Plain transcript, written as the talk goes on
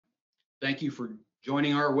Thank you for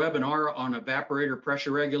joining our webinar on evaporator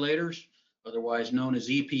pressure regulators, otherwise known as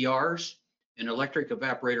EPRs, and electric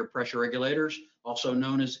evaporator pressure regulators, also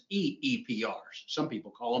known as EEPRs. Some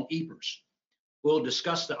people call them EPRs. We'll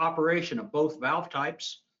discuss the operation of both valve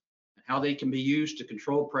types and how they can be used to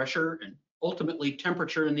control pressure and ultimately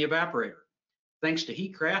temperature in the evaporator. Thanks to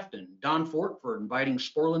Heatcraft and Don Fort for inviting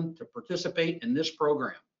Sporland to participate in this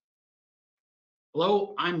program.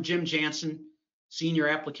 Hello, I'm Jim Janson, Senior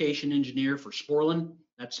Application Engineer for Sporland.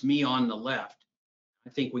 That's me on the left. I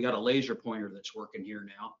think we got a laser pointer that's working here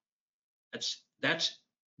now. That's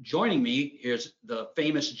joining me is the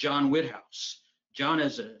famous John Whithouse. John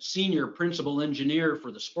is a Senior Principal Engineer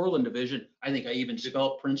for the Sporland Division. I think I even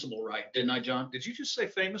spelled principal right, didn't I, John? Did you just say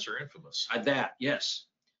famous or infamous? That, yes.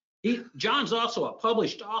 John's also a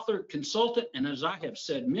published author, consultant, and as I have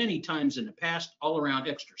said many times in the past, all around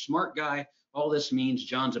extra smart guy. All this means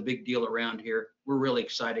John's a big deal around here. We're really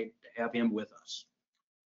excited to have him with us.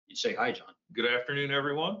 You say hi, John. Good afternoon,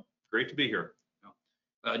 everyone. Great to be here.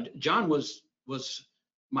 John was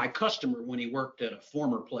my customer when he worked at a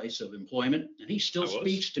former place of employment, and he still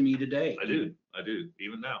speaks to me today. I do,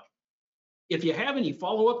 even now. If you have any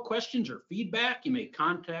follow-up questions or feedback, you may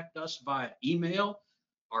contact us via email.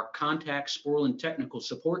 Our contact Sporland Technical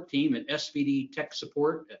Support Team at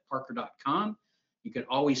svdtechsupport@parker.com. You can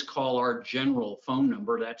always call our general phone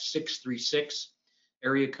number. That's 636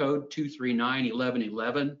 area code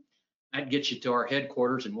 239-1111. That gets you to our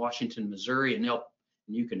headquarters in Washington, Missouri, and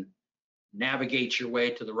you can navigate your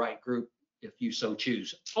way to the right group if you so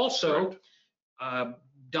choose. Also,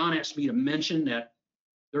 Don asked me to mention that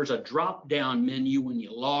there's a drop-down menu when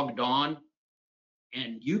you logged on,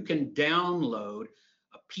 and you can download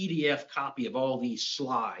a PDF copy of all these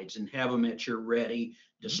slides and have them at your ready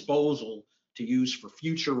disposal to use for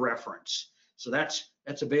future reference. So that's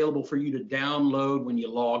available for you to download when you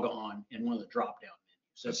log on in one of the drop-down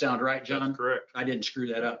menus. Does that sound right, John? That's correct. I didn't screw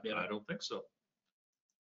that up, did I? I don't think so.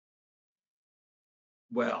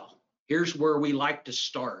 Well, here's where we like to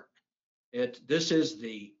start. This is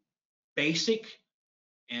the basic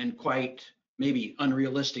and quite maybe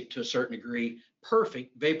unrealistic to a certain degree,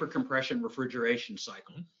 perfect vapor compression refrigeration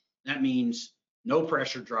cycle. That means no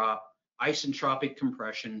pressure drop, isentropic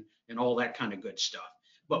compression, and all that kind of good stuff.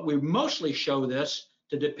 But we mostly show this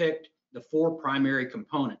to depict the four primary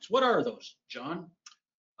components. What are those, John?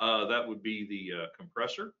 That would be the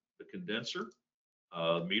compressor, the condenser,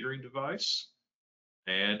 metering device,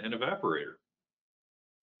 and an evaporator.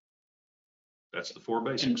 That's the four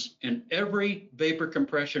basics. And every vapor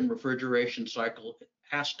compression refrigeration cycle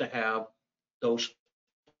has to have those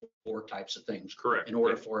four types of things. Correct. In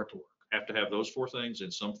order for it to work. Have to have those four things in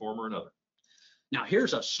some form or another. Now,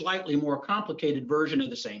 here's a slightly more complicated version of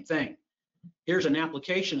the same thing. Here's an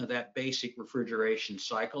application of that basic refrigeration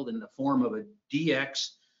cycle in the form of a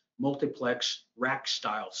DX multiplex rack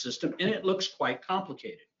style system, and it looks quite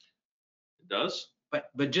complicated. It does.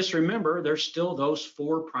 But just remember, there's still those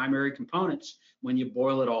four primary components when you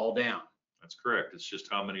boil it all down. That's correct. It's just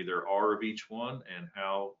how many there are of each one and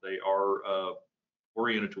how they are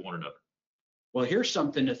oriented to one another. Well, here's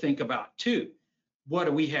something to think about too. What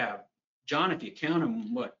do we have? John, if you count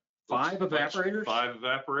them, what, five evaporators? Five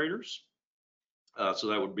evaporators. So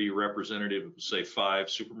that would be representative of, say, 5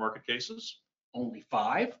 supermarket cases. Only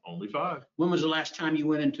 5? Only 5. When was the last time you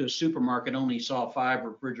went into a supermarket and only saw 5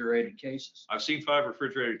 refrigerated cases? I've seen 5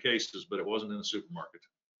 refrigerated cases, but it wasn't in the supermarket.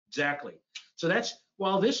 Exactly. So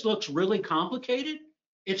while this looks really complicated,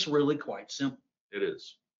 it's really quite simple. It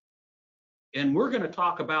is. And we're going to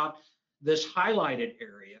talk about this highlighted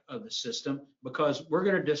area of the system because we're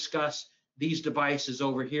going to discuss these devices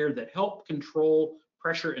over here that help control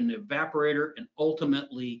pressure in the evaporator and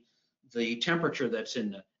ultimately the temperature that's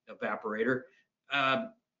in the evaporator.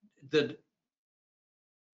 The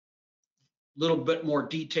little bit more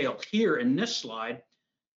detail here in this slide,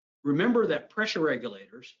 remember that pressure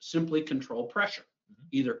regulators simply control pressure,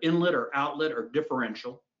 either inlet or outlet or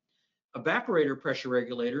differential. Evaporator pressure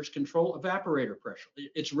regulators control evaporator pressure.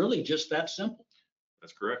 It's really just that simple.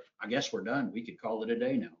 That's correct. I guess we're done. We could call it a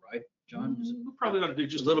day now, right, John? We probably ought to do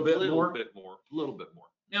just a little bit more. A little bit more.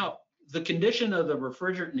 Now, the condition of the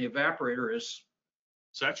refrigerant in the evaporator is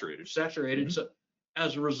saturated. So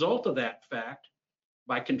as a result of that fact,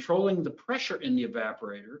 by controlling the pressure in the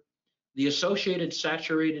evaporator, the associated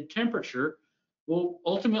saturated temperature will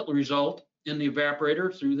ultimately result in the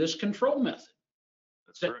evaporator through this control method.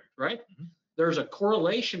 That's correct. Right? There's a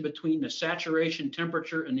correlation between the saturation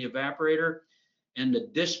temperature in the evaporator and the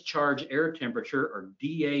discharge air temperature, or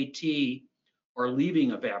DAT, or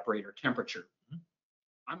leaving evaporator temperature.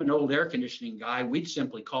 I'm an old air conditioning guy. We'd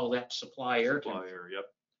simply call that supply air temperature. Yep.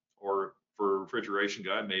 Or refrigeration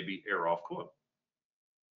guide may be air off coil.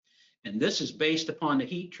 And this is based upon the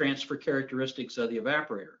heat transfer characteristics of the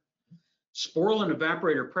evaporator. Sporl and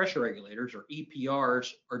evaporator pressure regulators, or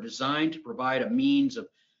EPRs, are designed to provide a means of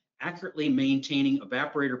accurately maintaining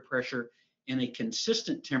evaporator pressure in a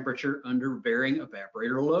consistent temperature under varying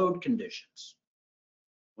evaporator load conditions.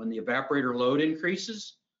 When the evaporator load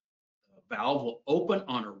increases, the valve will open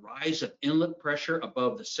on a rise of inlet pressure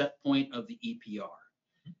above the set point of the EPR.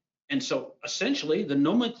 And so essentially the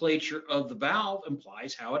nomenclature of the valve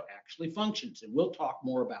implies how it actually functions. And we'll talk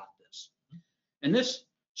more about this. And this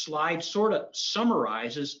slide sort of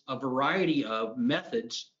summarizes a variety of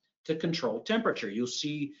methods to control temperature. You'll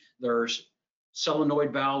see there's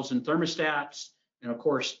solenoid valves and thermostats, and of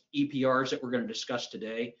course EPRs that we're going to discuss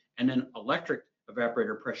today, and then electric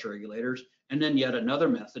evaporator pressure regulators, and then yet another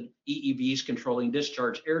method, EEVs, controlling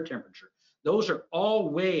discharge air temperature. Those are all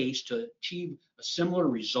ways to achieve a similar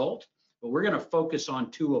result, but we're going to focus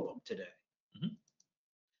on two of them today.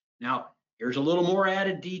 Now, here's a little more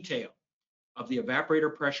added detail of the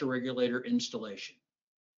evaporator pressure regulator installation.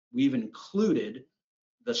 We've included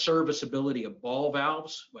the serviceability of ball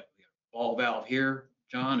valves. We have a ball valve here,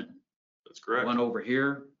 John, and That's correct. one over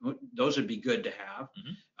here. Those would be good to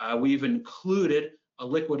have. We've included a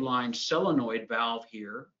liquid line solenoid valve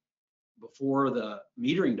here before the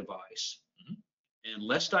metering device. And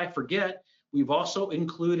lest I forget, we've also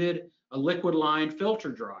included a liquid line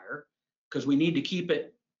filter dryer because we need to keep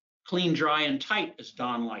it clean, dry, and tight, as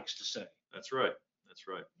Don likes to say. That's right. That's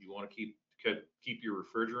right. You want to keep your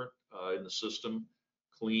refrigerant in the system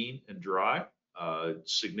clean and dry.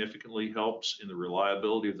 Significantly helps in the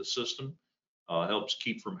reliability of the system. Helps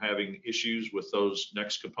keep from having issues with those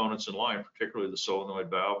next components in line, particularly the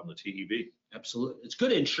solenoid valve and the TEV. Absolutely. It's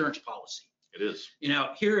good insurance policy. It is. You know,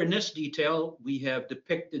 here in this detail, we have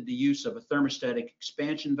depicted the use of a thermostatic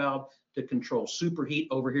expansion valve to control superheat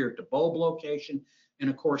over here at the bulb location. And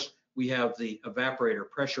of course, we have the evaporator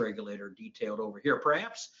pressure regulator detailed over here.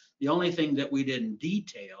 Perhaps the only thing that we didn't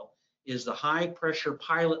detail is the high pressure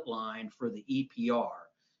pilot line for the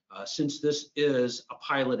EPR, since this is a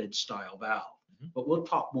piloted style valve. But we'll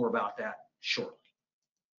talk more about that shortly.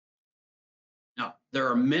 Now, there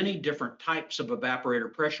are many different types of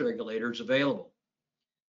evaporator pressure regulators available.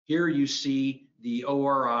 Here you see the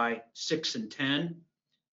ORI 6 and 10.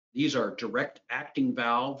 These are direct acting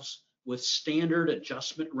valves with standard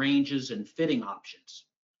adjustment ranges and fitting options.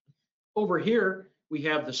 Over here, we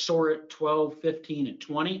have the Sorit 12, 15, and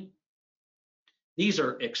 20. These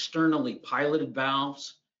are externally piloted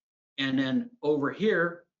valves. And then over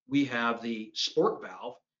here, we have the sport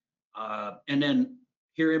valve. And then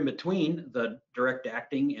here in between the direct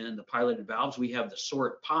acting and the piloted valves, we have the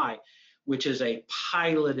Sorit Pi, which is a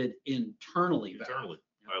piloted internally valve.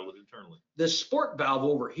 Piloted internally. The sport valve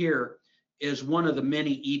over here is one of the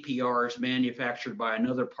many EPRs manufactured by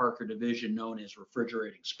another Parker division known as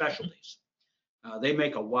Refrigerating Specialties. They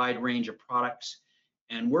make a wide range of products,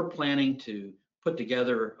 and we're planning to put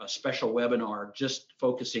together a special webinar just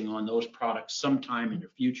focusing on those products sometime in the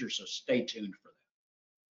future, so stay tuned for that.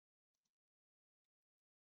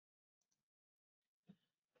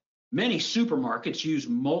 Many supermarkets use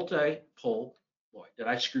multiple, boy, did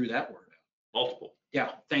I screw that word up? Multiple.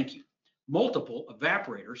 Yeah, thank you. Multiple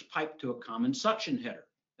evaporators piped to a common suction header.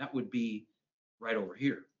 That would be right over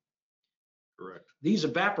here. Correct. These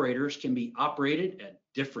evaporators can be operated at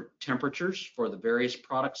different temperatures for the various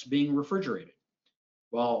products being refrigerated.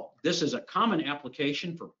 While this is a common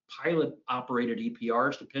application for pilot operated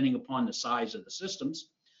EPRs, depending upon the size of the systems,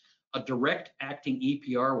 a direct acting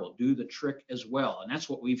EPR will do the trick as well. And that's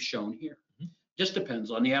what we've shown here. Just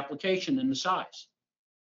depends on the application and the size.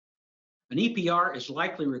 An EPR is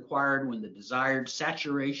likely required when the desired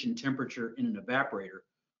saturation temperature in an evaporator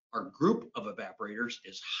or group of evaporators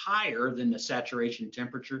is higher than the saturation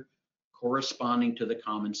temperature corresponding to the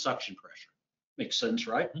common suction pressure. Makes sense,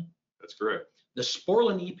 right? That's correct. The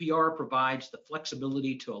Sporlan EPR provides the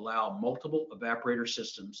flexibility to allow multiple evaporator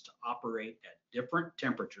systems to operate at different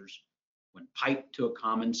temperatures when piped to a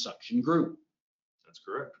common suction group. That's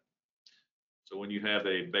correct. So when you have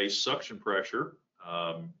a base suction pressure,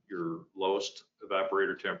 your lowest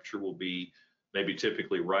evaporator temperature will be maybe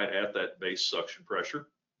typically right at that base suction pressure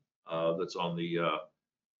that's on the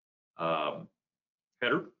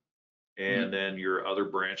header. And then your other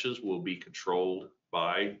branches will be controlled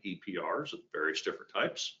by EPRs of various different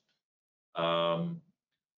types.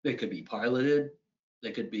 They could be piloted.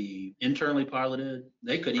 They could be internally piloted.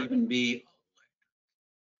 They could even be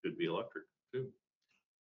electric too.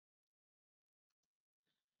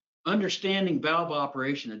 Understanding valve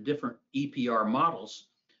operation of different EPR models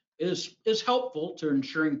is helpful to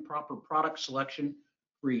ensuring proper product selection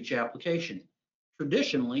for each application.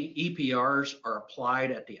 Traditionally, EPRs are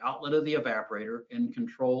applied at the outlet of the evaporator and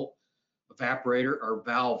control evaporator or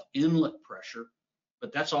valve inlet pressure,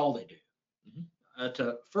 but that's all they do.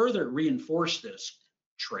 To further reinforce this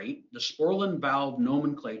trait, the Sporlan valve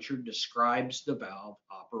nomenclature describes the valve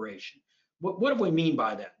operation. What do we mean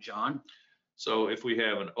by that, John? So if we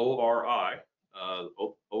have an ORI,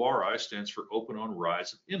 ORI stands for open on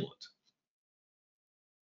rise of inlet.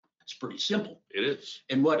 It's pretty simple. It is.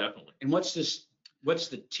 And what? Definitely. And what's this? What's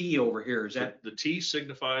the T over here? Is that the T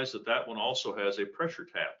signifies that that one also has a pressure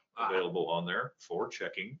tap available on there for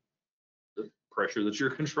checking the pressure that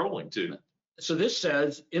you're controlling to. So this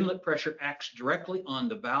says inlet pressure acts directly on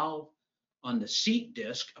the valve on the seat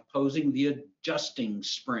disc opposing the adjusting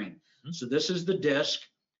spring. So this is the disc,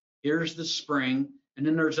 here's the spring, and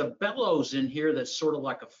then there's a bellows in here that's sort of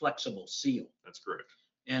like a flexible seal. That's correct.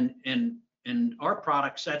 And our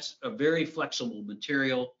products, that's a very flexible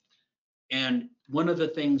material. And one of the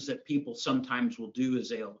things that people sometimes will do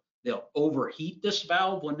is they'll overheat this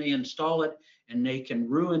valve when they install it, and they can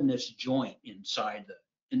ruin this joint inside the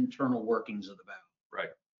internal workings of the valve. Right.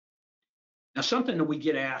 Now, something that we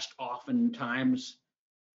get asked oftentimes,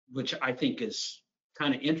 which I think is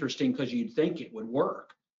kind of interesting because you'd think it would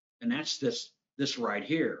work, and that's this right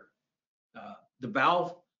here. The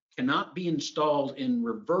valve cannot be installed in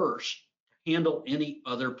reverse to handle any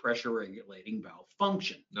other pressure regulating valve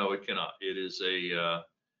function. No, it cannot. It is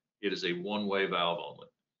a one-way valve only.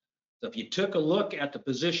 So if you took a look at the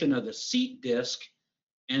position of the seat disc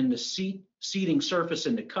and the seating surface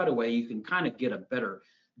in the cutaway, you can kind of get a better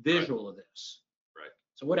visual of this. Right.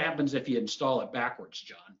 So what happens if you install it backwards,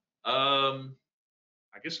 John?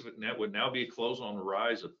 I guess it would now be a close on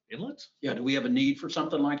rise of inlet. Yeah. Do we have a need for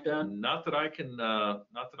something like that? Not that I can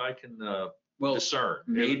Well, discern.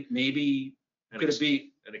 maybe could it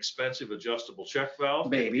be an expensive adjustable check valve?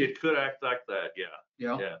 Maybe. It could act like that. Yeah.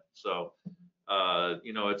 Yeah. Yeah. So,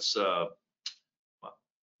 it's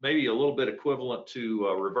maybe a little bit equivalent to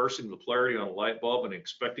reversing the polarity on a light bulb and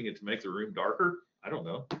expecting it to make the room darker. I don't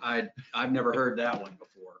know. I've never heard that one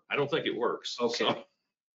before. I don't think it works. Okay. So,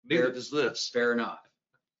 neither does this. Fair enough.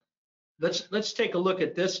 Let's take a look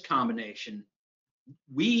at this combination.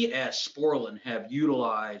 We as Sporlan have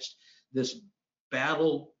utilized this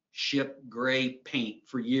battleship gray paint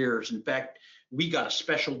for years. In fact, we got a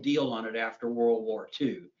special deal on it after World War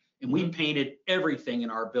II, and we painted everything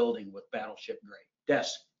in our building with battleship gray: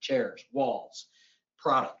 desks, chairs, walls,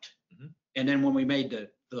 product. And then when we made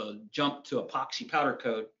the jump to epoxy powder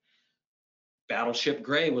coat, battleship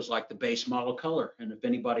gray was like the base model color. And if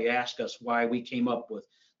anybody asked us why we came up with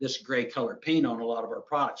this gray colored paint on a lot of our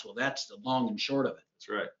products, well, that's the long and short of it. That's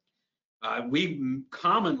right. We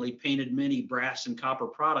commonly painted many brass and copper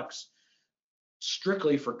products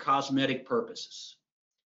strictly for cosmetic purposes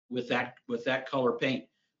with that color paint.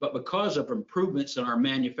 But because of improvements in our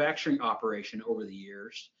manufacturing operation over the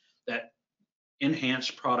years that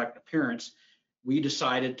enhanced product appearance, we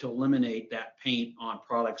decided to eliminate that paint on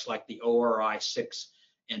products like the ORI 6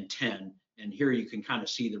 and 10. And here you can kind of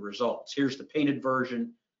see the results. Here's the painted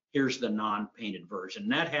version. Here's the non-painted version.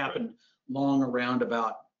 That happened long around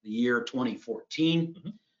about the year 2014.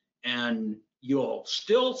 And you'll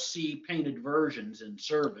still see painted versions in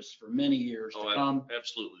service for many years to come.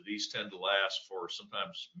 Absolutely. These tend to last for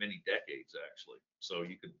sometimes many decades, actually. So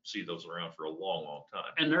you could see those around for a long, long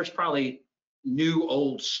time. And there's probably new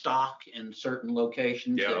old stock in certain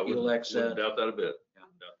locations that you'll access. Wouldn't doubt that a bit. Yeah.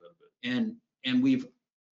 Wouldn't doubt that a bit. And we've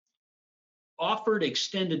offered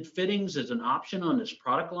extended fittings as an option on this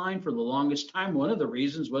product line for the longest time. One of the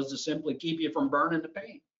reasons was to simply keep you from burning the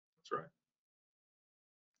paint. That's right.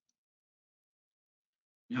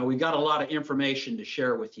 Now, we got a lot of information to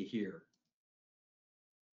share with you here.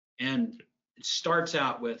 And it starts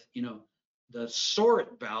out with, the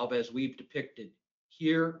Sorit valve, as we've depicted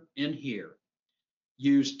here and here,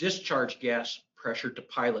 use discharge gas pressure to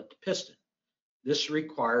pilot the piston. This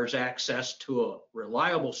requires access to a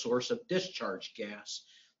reliable source of discharge gas.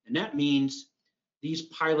 And that means these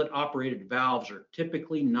pilot operated valves are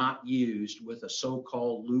typically not used with a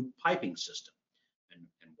so-called loop piping system.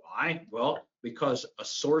 And why? Well, because a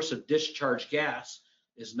source of discharge gas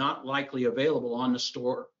is not likely available on the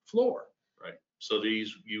store floor. Right. So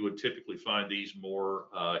you would typically find these more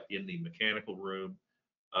in the mechanical room,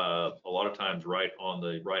 a lot of times right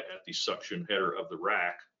at the suction header of the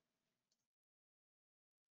rack,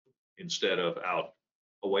 instead of out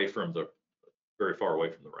away from very far away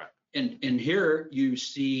from the rack. And here you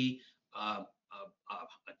see a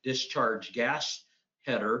discharge gas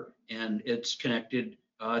header, and it's connected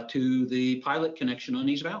to the pilot connection on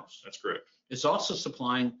these valves. That's correct. It's also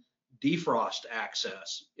supplying defrost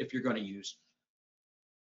access if you're going to use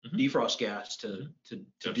defrost gas to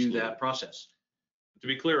do that process. To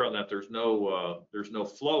be clear on that, there's no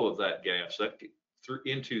flow of that gas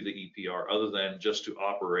into the EPR other than just to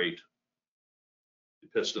operate the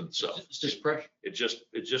piston itself. It's just pressure. It just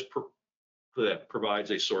that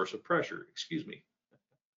provides a source of pressure. Excuse me.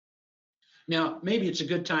 Now, maybe it's a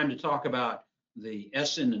good time to talk about the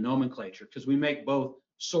S in the nomenclature, because we make both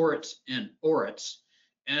sorets and orets.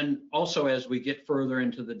 And also, as we get further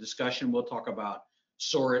into the discussion, we'll talk about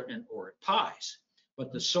soret and oret pies.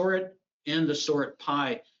 But the soret and the soret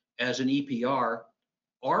pie as an EPR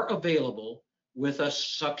are available with a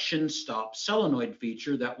suction stop solenoid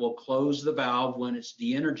feature that will close the valve when it's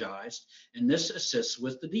de-energized, and this assists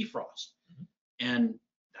with the defrost. And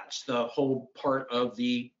that's the whole part of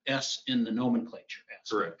the S in the nomenclature.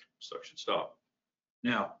 Correct. Suction stop.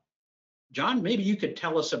 Now, John, maybe you could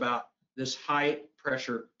tell us about this high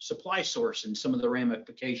pressure supply source and some of the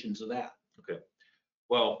ramifications of that. Okay.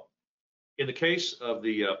 Well, in the case of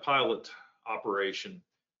the pilot operation,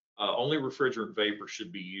 only refrigerant vapor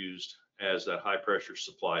should be used as that high pressure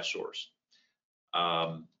supply source.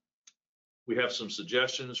 We have some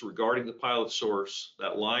suggestions regarding the pilot source.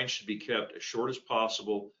 That line should be kept as short as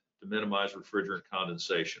possible to minimize refrigerant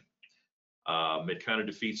condensation. It kind of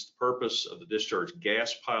defeats the purpose of the discharge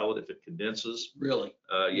gas pilot if it condenses. Really?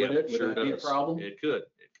 Yeah, Would sure that be a does. problem? It could.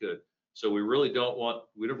 So we really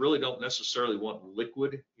don't necessarily want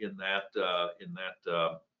liquid in that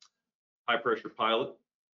high pressure pilot,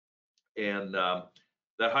 and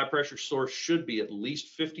that high pressure source should be at least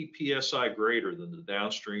 50 psi greater than the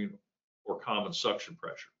downstream or common suction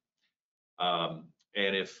pressure.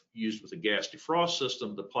 And if used with a gas defrost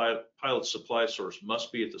system, the pilot supply source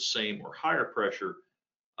must be at the same or higher pressure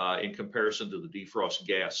in comparison to the defrost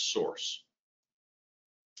gas source.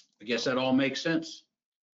 I guess that all makes sense.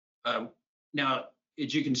 Now,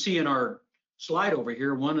 as you can see in our slide over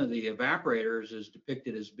here, one of the evaporators is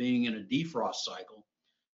depicted as being in a defrost cycle.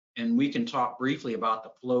 And we can talk briefly about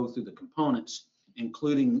the flow through the components,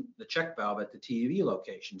 including the check valve at the TEV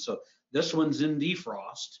location. So this one's in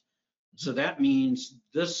defrost. So that means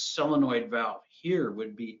this solenoid valve here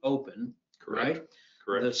would be open, Correct. right?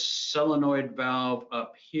 Correct. The solenoid valve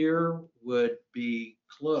up here would be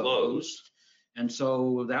closed. And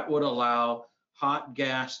so that would allow hot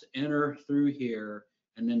gas to enter through here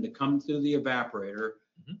and then to come through the evaporator,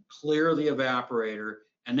 clear the evaporator.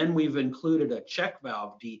 And then we've included a check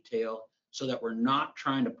valve detail so that we're not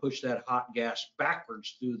trying to push that hot gas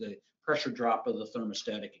backwards through the pressure drop of the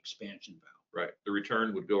thermostatic expansion valve. Right. The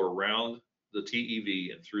return would go around the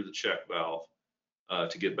TEV and through the check valve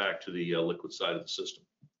to get back to the liquid side of the system.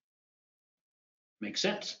 Makes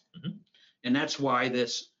sense. And that's why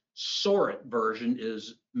this soret version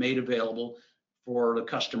is made available for the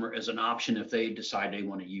customer as an option if they decide they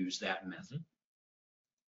want to use that method.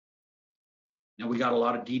 Now we got a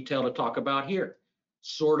lot of detail to talk about here.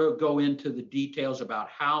 Sort of go into the details about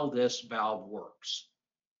how this valve works.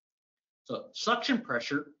 So suction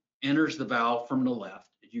pressure enters the valve from the left.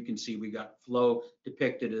 As you can see, we got flow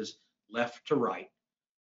depicted as left to right.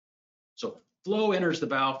 So flow enters the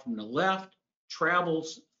valve from the left,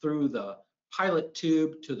 travels through the pilot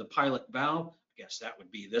tube to the pilot valve. I guess that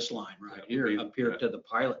would be this line right here, up here to the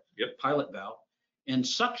pilot valve. And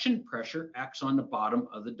suction pressure acts on the bottom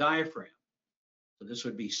of the diaphragm. So this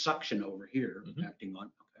would be suction over here acting on,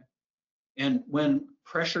 okay. And when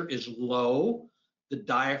pressure is low, the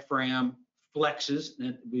diaphragm flexes, and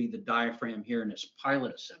it would be the diaphragm here in this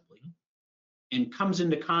pilot assembly, and comes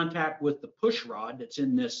into contact with the push rod that's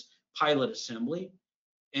in this pilot assembly.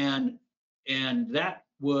 And that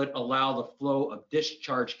would allow the flow of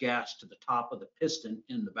discharge gas to the top of the piston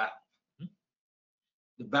in the valve.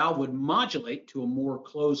 The valve would modulate to a more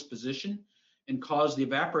closed position and cause the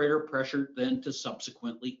evaporator pressure then to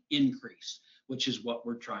subsequently increase, which is what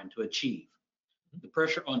we're trying to achieve. The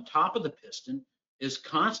pressure on top of the piston is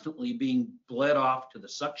constantly being bled off to the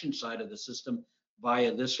suction side of the system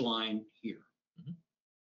via this line here.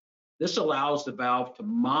 This allows the valve to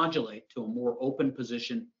modulate to a more open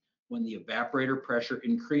position when the evaporator pressure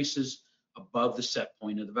increases above the set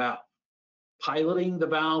point of the valve. Piloting the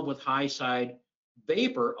valve with high side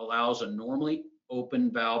vapor allows a normally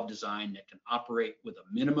open valve design that can operate with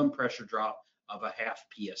a minimum pressure drop of a half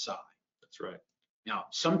PSI. That's right. Now,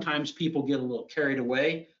 sometimes people get a little carried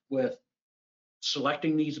away with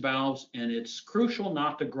selecting these valves, and it's crucial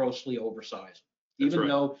not to grossly oversize them. Even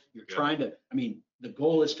though you're trying to, I mean, the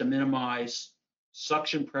goal is to minimize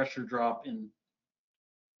suction pressure drop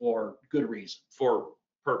for good reason. For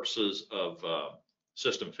purposes of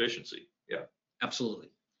System efficiency. Yeah. Absolutely.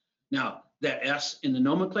 Now, that S in the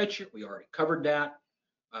nomenclature, we already covered that.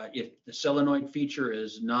 If the solenoid feature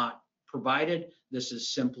is not provided, this is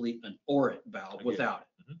simply an ORIT valve Again. without it.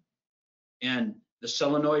 Mhm. And the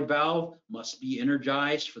solenoid valve must be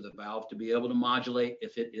energized for the valve to be able to modulate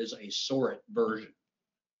if it is a SORIT version.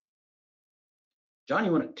 John,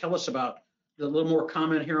 you want to tell us about a little more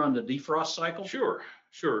comment here on the defrost cycle? Sure,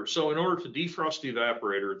 sure. So in order to defrost the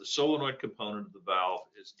evaporator, the solenoid component of the valve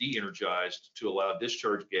is de-energized to allow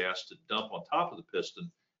discharge gas to dump on top of the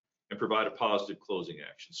piston and provide a positive closing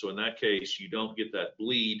action. So in that case, you don't get that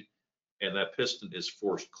bleed and that piston is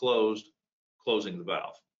forced closed, closing the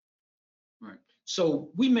valve. Right.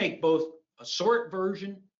 So we make both a SORIT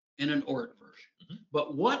version and an ORIT version. Mhm.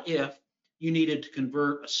 But what if you needed to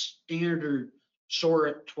convert a standard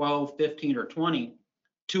SORIT 12, 15, or 20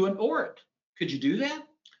 to an ORIT? Could you do that?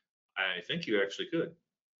 I think you actually could.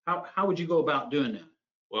 How would you go about doing that?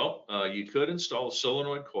 Well, you could install a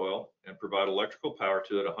solenoid coil and provide electrical power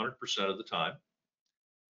to it 100% of the time.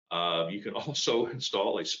 You can also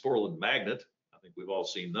install a Sporlan magnet. I think we've all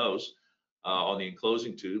seen those on the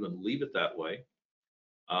enclosing tube and leave it that way.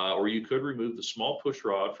 Or you could remove the small push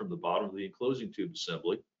rod from the bottom of the enclosing tube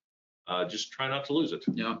assembly. Just try not to lose it.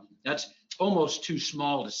 Yeah, that's almost too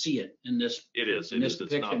small to see it in this. It is. In It this is.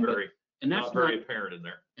 It's depiction, not very, and that's not very apparent in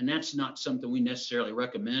there. and that's not something we necessarily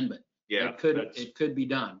recommend, but Yeah, it could be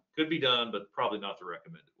done. could be done, but probably not the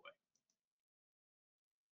recommended way.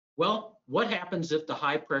 Well, what happens if the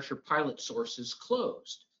high pressure pilot source is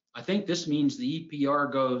closed? I think this means the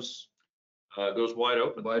EPR goes Goes wide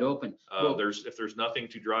open. wide open. Well, If there's nothing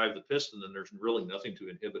to drive the piston, then there's really nothing to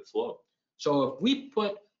inhibit flow. so if we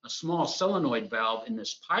put a small solenoid valve in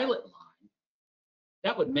this pilot line,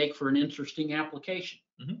 that would make for an interesting application.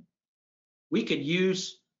 Mhm. We could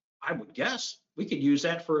use, I would guess, we could use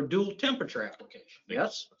that for a dual temperature application.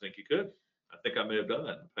 Yes? I think you could. I think I may have done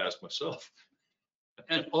that in the past myself.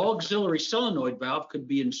 An auxiliary solenoid valve could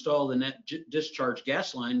be installed in that discharge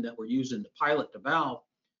gas line that we're using to pilot the valve.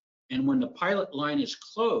 And when the pilot line is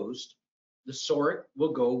closed, the SORIT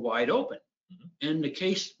will go wide open. Mhm. And the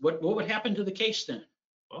case, what would happen to the case then?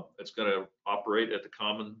 Well, it's going to operate at the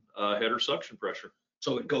common header suction pressure.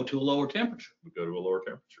 So it'd go to a lower temperature. We go to a lower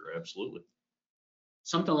temperature, absolutely.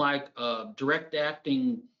 Something like a direct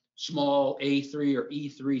acting small A3 or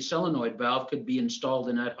E3 solenoid valve could be installed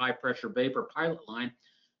in that high pressure vapor pilot line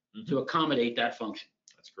to accommodate that function.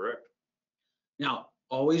 That's correct. Now,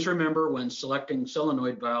 always remember when selecting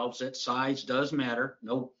solenoid valves that size does matter.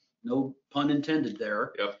 No pun intended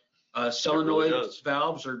there. Yep. Solenoid does.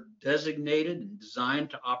 valves are designated and designed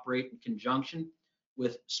to operate in conjunction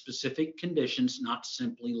with specific conditions, not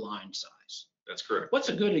simply line size. That's correct. What's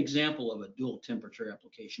a good example of a dual temperature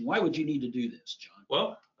application? Why would you need to do this, John?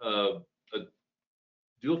 Well, a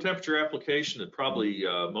dual temperature application that probably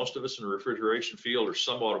most of us in the refrigeration field are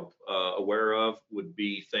somewhat aware of would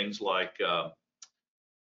be things like a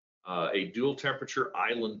dual temperature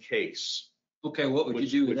island case. Okay, what would you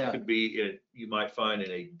do with that? Could be you might find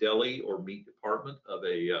in a deli or meat department of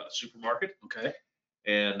a supermarket. Okay.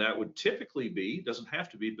 And that would typically be, doesn't have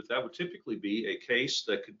to be, but that would typically be a case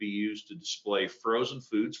that could be used to display frozen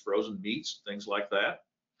foods, frozen meats, things like that.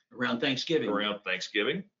 Around Thanksgiving. Around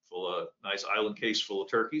Thanksgiving, full of nice island case full of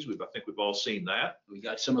turkeys. I think we've all seen that. We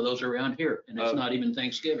got some of those around here, and it's not even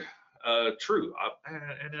Thanksgiving. True.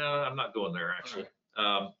 I'm not going there actually.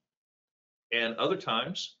 And other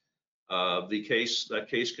times, that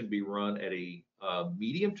case can be run at a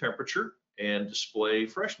medium temperature and display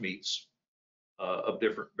fresh meats of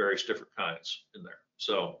various different kinds in there.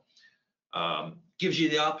 So Gives you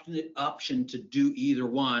the option to do either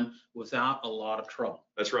one without a lot of trouble.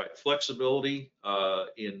 that's right. Flexibility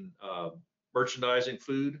in merchandising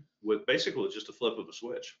food with basically just a flip of a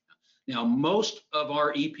switch. Now, most of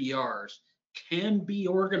our EPRs can be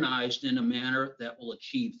organized in a manner that will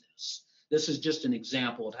achieve this. This is just an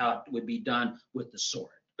example of how it would be done with the SORIT.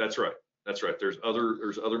 That's right. That's right. There's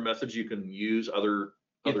other methods you can use, other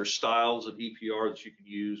styles of EPR that you can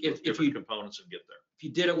use with different components and get there. If you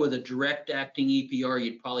did it with a direct acting EPR,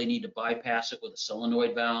 you'd probably need to bypass it with a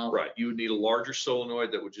solenoid valve. Right. You would need a larger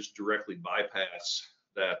solenoid that would just directly bypass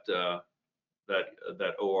that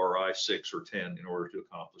ORI 6 or 10 in order to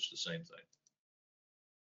accomplish the same thing.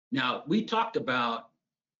 Now, we talked about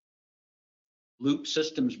loop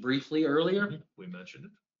systems briefly earlier. We mentioned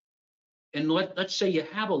it. And let's say you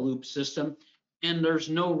have a loop system and there's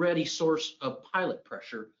no ready source of pilot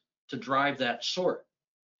pressure to drive that SORIT.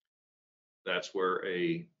 That's where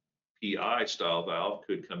a PI style valve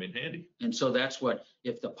could come in handy. And so that's what,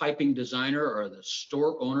 if the piping designer or the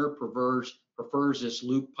store owner prefers prefers this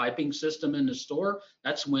loop piping system in the store,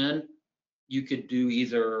 that's when you could do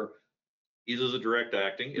either the direct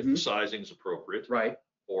acting if the sizing is appropriate, right,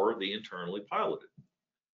 or the internally piloted.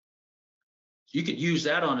 You could use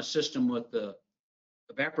that on a system with the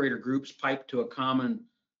evaporator groups piped to a common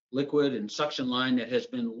liquid and suction line that has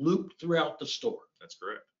been looped throughout the store. That's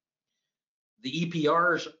correct. The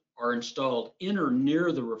EPRs are installed in or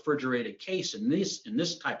near the refrigerated case in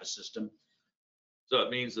this type of system. So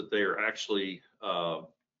it means that they are actually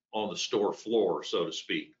on the store floor, so to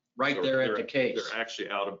speak. Right So there at the case. They're actually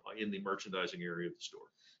out in the merchandising area of the store.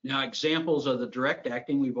 Now, examples of the direct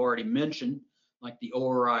acting we've already mentioned, like the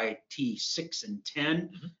ORI T6 and 10,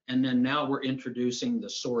 and then now we're introducing the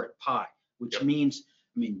Sorit Pi, which means,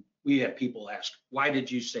 I mean, we have people ask, why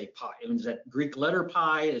did you say pi? Is that Greek letter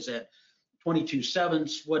pi? Is that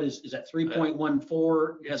 22/7? What is that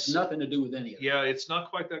 3.14? It has nothing to do with any of that. Yeah, it's not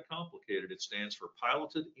quite that complicated. It stands for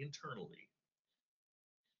piloted internally.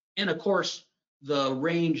 And of course, the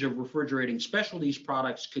range of refrigerating specialties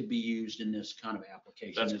products could be used in this kind of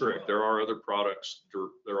application. That's correct. There are other products.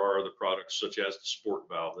 There are other products such as the sport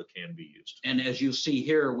valve that can be used. And as you'll see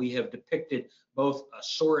here, we have depicted both a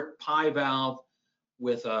Sorit Pi valve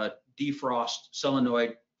with a defrost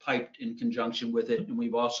solenoid piped in conjunction with it, and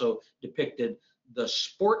we've also depicted the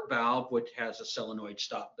sport valve, which has a solenoid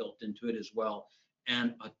stop built into it as well,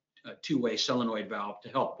 and a two-way solenoid valve to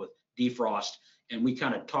help with defrost. And we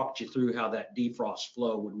kind of talked you through how that defrost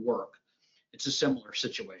flow would work. It's a similar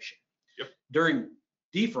situation. Yep. During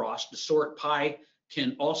defrost, the Sorit Pi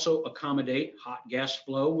can also accommodate hot gas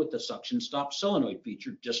flow with the suction stop solenoid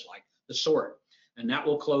feature, just like the Sorit. And that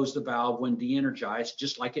will close the valve when de-energized,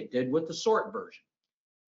 just like it did with the Sorit version.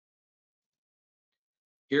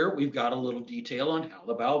 Here we've got a little detail on how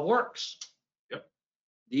the valve works. Yep.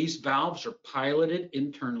 These valves are piloted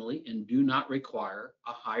internally and do not require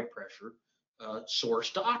a high pressure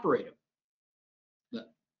source to operate them.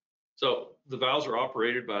 So the valves are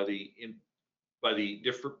operated by the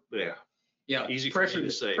different, easy for me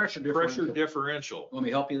to say, pressure differential. Let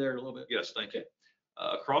me help you there a little bit. Yes, thank you.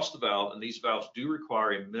 Across the valve, and these valves do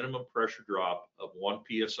require a minimum pressure drop of 1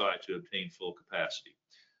 psi to obtain full capacity.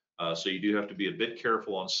 So you do have to be a bit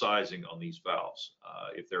careful on sizing on these valves.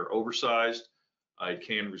 If they're oversized, it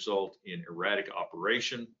can result in erratic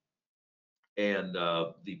operation. And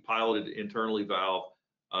the piloted internally valve,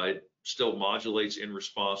 it still modulates in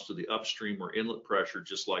response to the upstream or inlet pressure,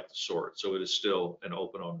 just like the Sorit. So it is still an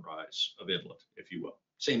open on rise of inlet, if you will.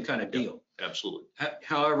 Same kind of deal. Yep, absolutely.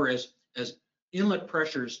 However, as inlet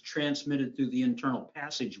pressure is transmitted through the internal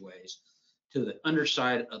passageways to the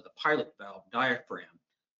underside of the pilot valve diaphragm,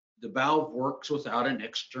 the valve works without an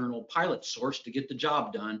external pilot source to get the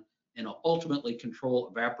job done and ultimately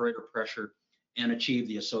control evaporator pressure and achieve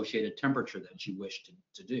the associated temperature that you wish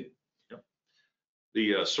to do. Yep.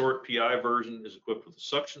 The Sorit PI version is equipped with a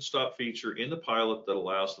suction stop feature in the pilot that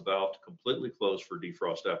allows the valve to completely close for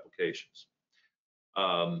defrost applications.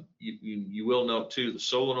 You will note too, the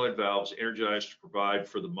solenoid valve is energized to provide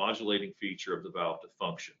for the modulating feature of the valve to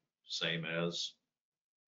function, same as.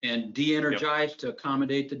 And de-energized to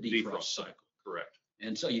accommodate the defrost cycle. Correct.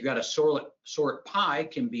 And so you got a Sorit Pi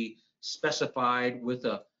can be specified with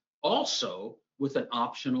also with an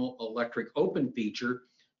optional electric open feature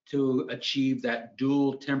to achieve that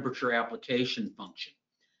dual temperature application function.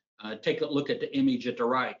 Take a look at the image at the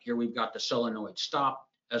right. Here we've got the solenoid stop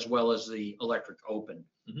as well as the electric open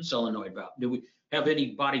solenoid valve. Do we have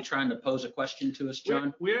anybody trying to pose a question to us,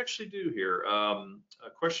 John? We actually do here. A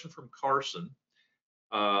question from Carson.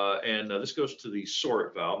 And this goes to the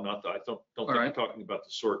Sorit valve. Not that I don't think I'm talking about the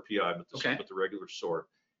Sorit PI, but the regular Sorit.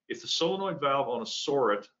 If the solenoid valve on a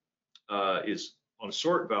Sorit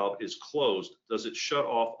valve is closed, does it shut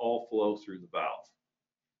off all flow through the valve?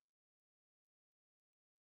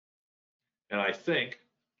 And I think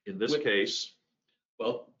in this case,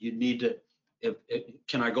 well, you need to.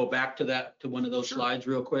 Can I go back to one of those slides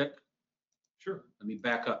real quick? Sure. Let me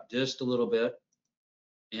back up just a little bit,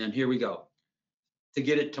 and here we go. To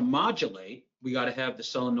get it to modulate, we got to have the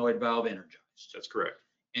solenoid valve energized. That's correct.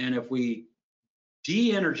 And if we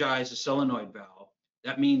de-energize the solenoid valve,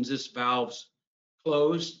 that means this valve's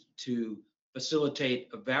closed to facilitate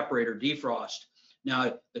evaporator defrost.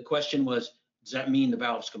 Now, the question was, does that mean the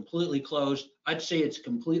valve's completely closed? I'd say it's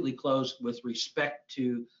completely closed with respect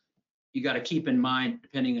to, you got to keep in mind,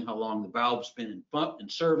 depending on how long the valve's been in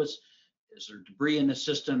service, is there debris in the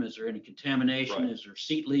system? Is there any contamination? Is there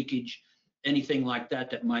seat leakage? Anything like that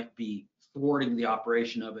that might be thwarting the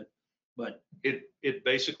operation of it. But it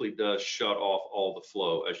basically does shut off all the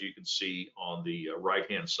flow, as you can see on the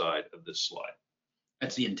right-hand side of this slide.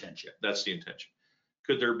 That's the intention. That's the intention.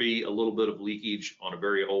 Could there be a little bit of leakage on a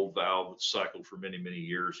very old valve that's cycled for many, many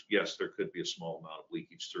years? Yes, there could be a small amount of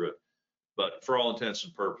leakage through it. But for all intents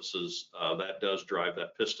and purposes, that does drive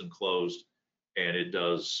that piston closed, and it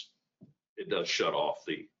does shut off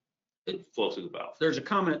the flow through the valve. There's a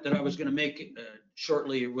comment that I was going to make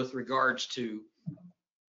shortly with regards to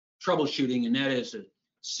troubleshooting, and that is the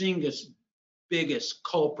single biggest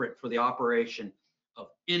culprit for the operation of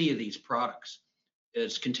any of these products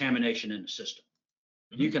is contamination in the system.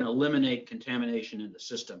 You can eliminate contamination in the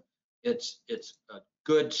system. It's a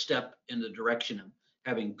good step in the direction of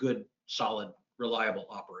having good, solid, reliable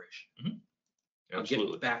operation. Absolutely.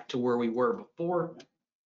 I'll get back to where we were before.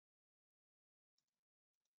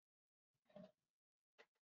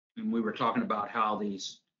 And we were talking about how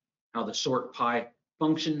the sort pi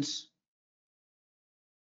functions.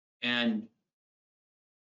 And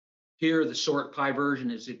here the sort pi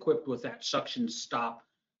version is equipped with that suction stop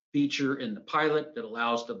feature in the pilot that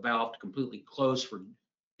allows the valve to completely close for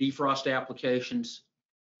defrost applications.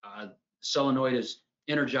 Solenoid is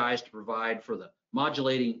energized to provide for the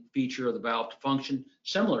modulating feature of the valve to function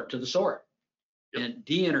similar to the sort, and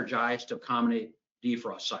de-energized to accommodate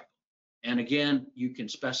defrost cycle. And again, you can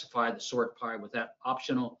specify the sort pi with that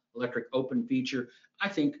optional electric open feature. I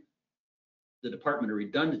think the Department of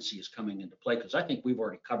Redundancy is coming into play because I think we've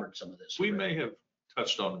already covered some of this. We may have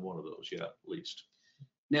touched on one of those, yeah, at least.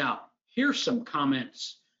 Now, here's some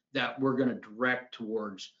comments that we're going to direct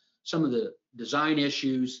towards some of the design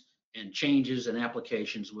issues and changes and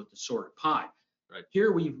applications with the sort pi. Right.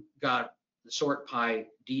 Here we've got the sort pi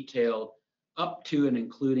detailed up to and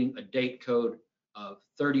including a date code of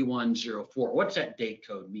 3104. What's that date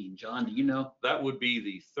code mean, John? Do you know? That would be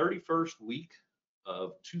the 31st week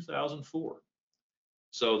of 2004.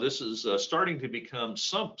 So this is starting to become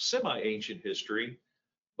some semi-ancient history,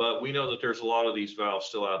 but we know that there's a lot of these valves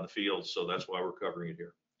still out in the field, so that's why we're covering it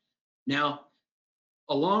here. Now,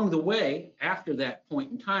 along the way, after that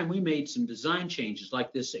point in time, we made some design changes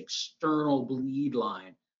like this external bleed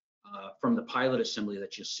line from the pilot assembly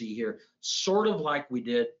that you see here, sort of like we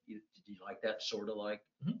did. Did you like that? Sort of like,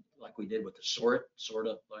 like we did with the sort, sort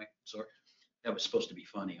of like sort. That was supposed to be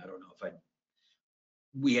funny. I don't know if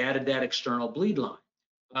we added that external bleed line.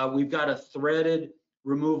 We've got a threaded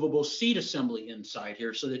removable seat assembly inside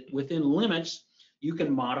here so that within limits, you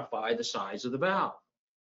can modify the size of the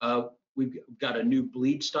valve. We've got a new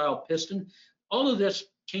bleed style piston. All of this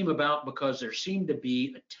came about because there seemed to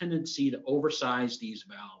be a tendency to oversize these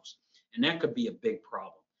valves, and that could be a big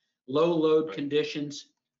problem. Low load conditions,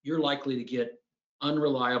 you're likely to get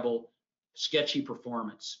unreliable, sketchy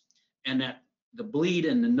performance, and that the bleed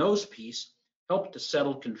in the nose piece helped to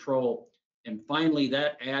settle control. And finally,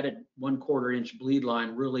 that added 1/4 inch bleed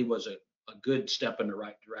line really was a good step in the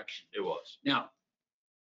right direction. It was. Now,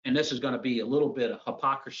 and this is going to be a little bit of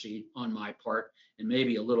hypocrisy on my part, and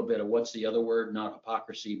maybe a little bit of what's the other word? Not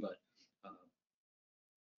hypocrisy, but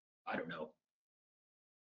I don't know.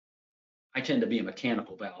 I tend to be a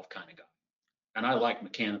mechanical valve kind of guy, and I like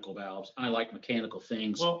mechanical valves. I like mechanical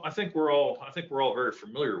things. Well, I think we're all very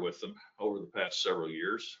familiar with them over the past several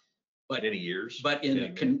years. But many years, but in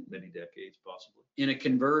many decades, possibly. In a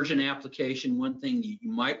conversion application, one thing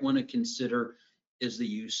you might want to consider is the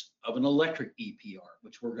use of an electric EPR,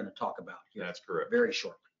 which we're going to talk about here. That's correct. Very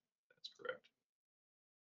shortly. That's correct.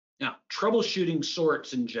 Now, troubleshooting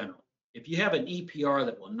sorts in general. If you have an EPR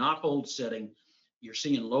that will not hold setting, you're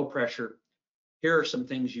seeing low pressure, here are some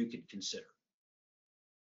things you could consider.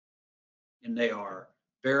 And they are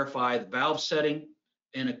verify the valve setting.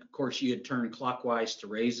 And of course, you'd turn clockwise to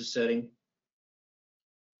raise the setting.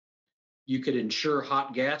 You could ensure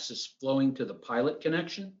hot gas is flowing to the pilot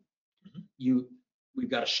connection. We've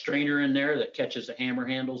got a strainer in there that catches the hammer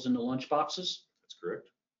handles in the lunch boxes. That's correct.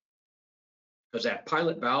 Because that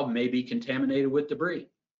pilot valve may be contaminated with debris.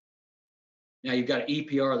 Now you've got an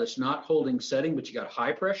EPR that's not holding setting, but you got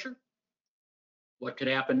high pressure. What could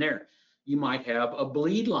happen there? You might have a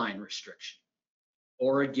bleed line restriction,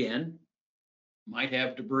 or again, might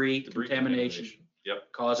have debris contamination.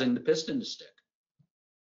 Yep. Causing the piston to stick.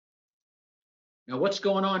 Now, what's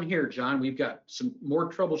going on here, John? We've got some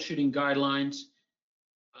more troubleshooting guidelines.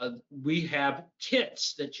 We have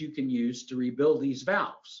kits that you can use to rebuild these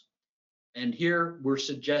valves. And here we're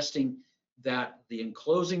suggesting that the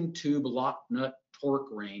enclosing tube lock nut torque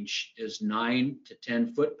range is 9 to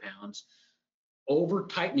 10 foot-pounds. Over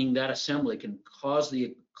tightening that assembly can cause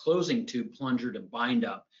the closing tube plunger to bind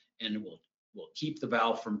up, and it will keep the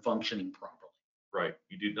valve from functioning properly. Right.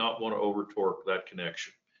 You do not want to over torque that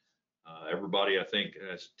connection. Everybody, I think,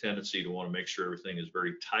 has a tendency to want to make sure everything is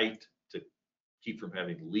very tight to keep from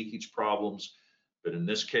having leakage problems. But in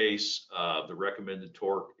this case, the recommended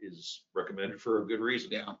torque is recommended for a good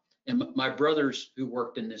reason. Yeah. And my brothers who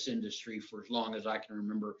worked in this industry for as long as I can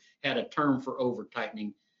remember had a term for over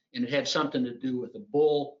tightening, and it had something to do with the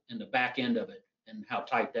bull and the back end of it and how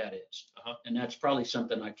tight that is. And that's probably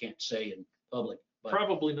something I can't say in public, but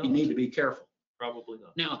Probably not. you need to be careful. Probably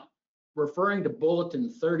not. Now, referring to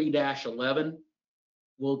Bulletin 30-11,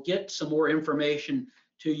 we'll get some more information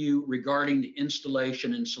to you regarding the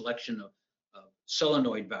installation and selection of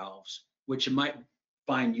solenoid valves, which you might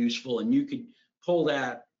find useful, and you could pull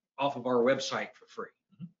that off of our website for free.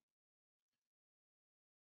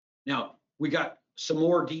 Now, we got some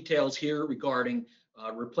more details here regarding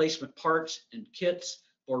replacement parts and kits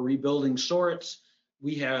for rebuilding sorets.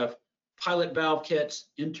 We have pilot valve kits,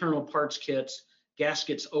 internal parts kits,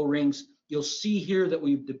 gaskets, O-rings. You'll see here that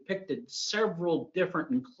we've depicted several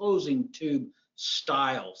different enclosing tube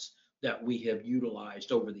styles that we have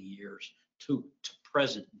utilized over the years to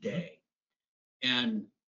present day. And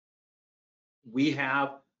we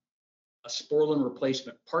have a Sporlan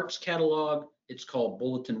replacement parts catalog. It's called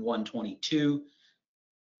Bulletin 122,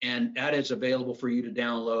 and that is available for you to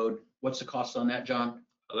download. What's the cost on that, John?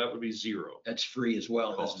 That would be zero. That's free as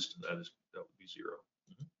well. Cost. That would be zero.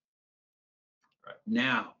 Right.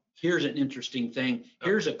 Now, here's an interesting thing.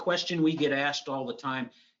 Here's a question we get asked all the time.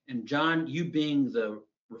 And John, you being the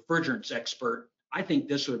refrigerants expert, I think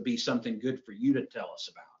this would be something good for you to tell us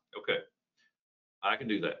about. Okay, I can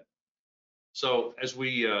do that. So as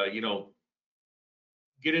we,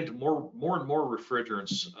 get into more and more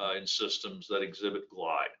refrigerants in systems that exhibit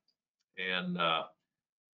glide, and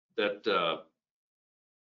the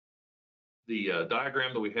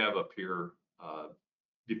diagram that we have up here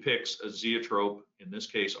depicts a zeotrope, in this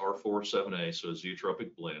case R47A, so a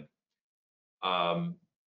zeotropic blend.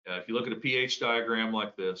 If you look at a pH diagram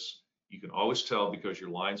like this, you can always tell because your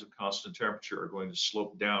lines of constant temperature are going to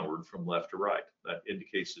slope downward from left to right. That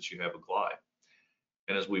indicates that you have a glide.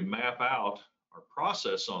 And as we map out our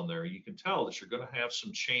process on there, you can tell that you're going to have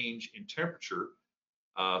some change in temperature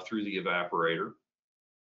through the evaporator,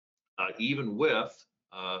 even with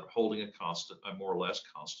holding a more or less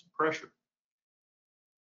constant pressure.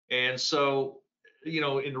 And so,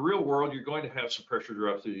 in the real world, you're going to have some pressure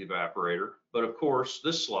drop through the evaporator. But of course,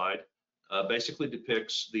 this slide basically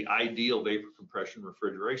depicts the ideal vapor compression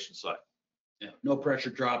refrigeration cycle. Yeah, no pressure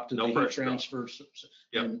drop to the heat transfer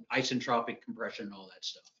Yep. and isentropic compression and all that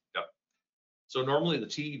stuff. Yep. So normally the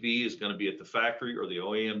TEV is going to be at the factory or the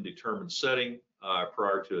OEM determined setting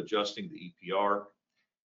prior to adjusting the EPR.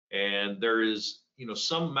 And there is,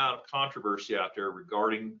 some amount of controversy out there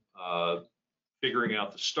regarding figuring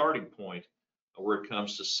out the starting point where it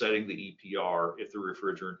comes to setting the EPR if the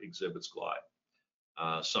refrigerant exhibits glide.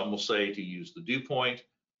 Some will say to use the dew point,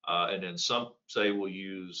 and then some say we'll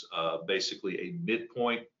use basically a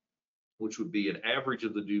midpoint, which would be an average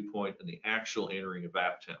of the dew point and the actual entering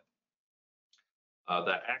evap temp.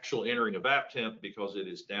 That actual entering evap temp, because it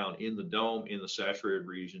is down in the dome in the saturated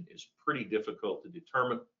region, is pretty difficult to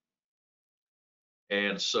determine.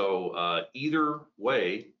 And so either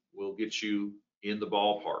way will get you in the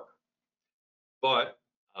ballpark. But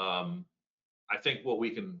I think what we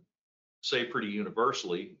can say pretty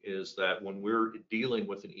universally is that when we're dealing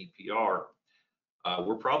with an EPR,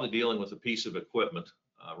 we're probably dealing with a piece of equipment,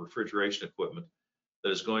 refrigeration equipment,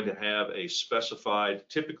 that is going to have a specified,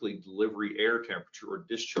 typically delivery air temperature or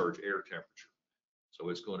discharge air temperature. So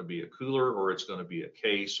it's going to be a cooler, or it's going to be a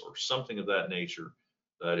case or something of that nature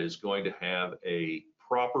that is going to have a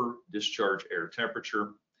proper discharge air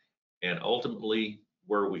temperature. And ultimately,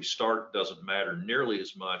 where we start doesn't matter nearly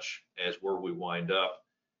as much as where we wind up.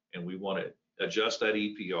 And we want to adjust that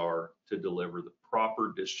EPR to deliver the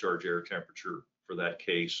proper discharge air temperature for that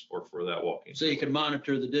case or for that walk-in. So you can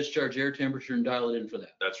monitor the discharge air temperature and dial it in for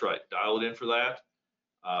that. That's right. Dial it in for that.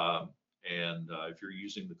 And if you're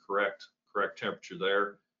using the correct temperature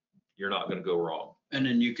there, you're not going to go wrong. And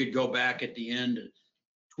then you could go back at the end and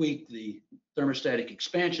tweak the thermostatic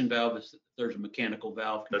expansion valve if there's a mechanical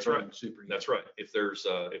valve. That's right. Superheat. That's right. If there's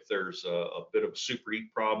a bit of a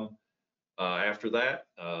superheat problem after that,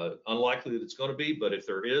 unlikely that it's going to be, but if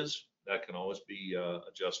there is, that can always be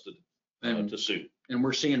adjusted to suit. And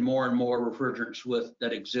we're seeing more and more refrigerants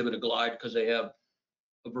that exhibit a glide because they have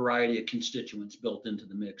a variety of constituents built into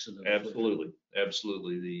the mix of the Absolutely.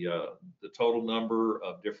 The total number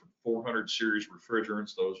of different 400 series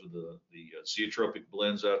refrigerants, those are the zeotropic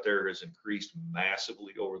blends out there, has increased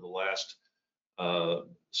massively over the last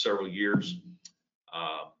several years.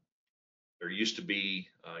 There used to be,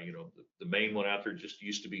 the main one out there just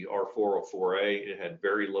used to be R404A. It had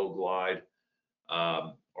very low glide.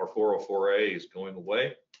 R404A is going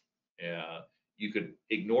away. You could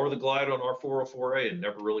ignore the glide on our 404A and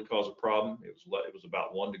never really cause a problem. It was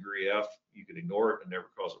about 1 degree F. You could ignore it and never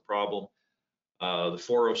cause a problem. The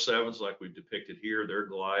 407s, like we've depicted here, their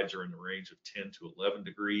glides are in the range of 10 to 11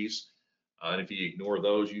 degrees. And if you ignore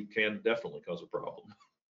those, you can definitely cause a problem.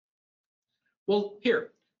 Well,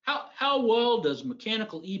 here, how well does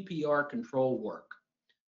mechanical EPR control work?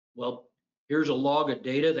 Well, here's a log of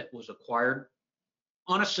data that was acquired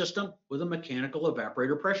on a system with a mechanical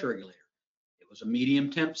evaporator pressure regulator. It was a medium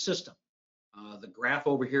temp system. The graph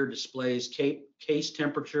over here displays case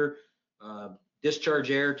temperature, discharge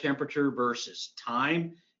air temperature versus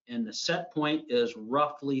time, and the set point is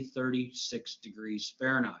roughly 36 degrees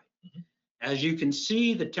Fahrenheit. Mm-hmm. As you can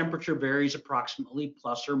see, the temperature varies approximately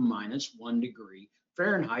plus or minus 1 degree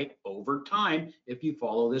Fahrenheit over time if you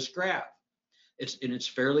follow this graph. It's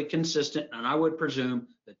fairly consistent, and I would presume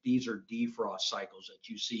that these are defrost cycles that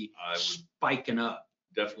you see spiking up.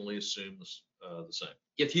 Definitely assume the same.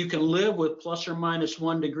 If you can live with plus or minus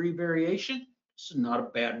 1 degree variation, this is not a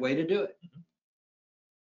bad way to do it. Mm-hmm.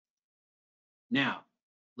 Now,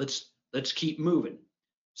 let's keep moving.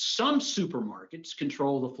 Some supermarkets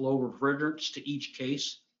control the flow of refrigerants to each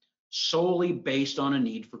case solely based on a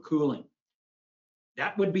need for cooling.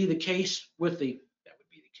 That would be the case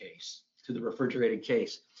to the refrigerated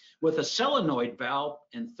case with a solenoid valve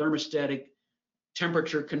and thermostatic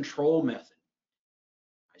temperature control method.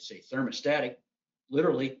 I say thermostatic,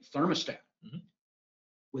 literally thermostat. Mm-hmm.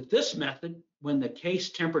 With this method, when the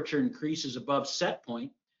case temperature increases above set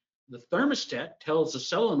point, the thermostat tells the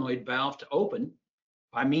solenoid valve to open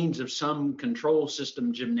by means of some control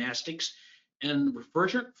system gymnastics, and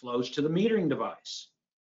refrigerant flows to the metering device.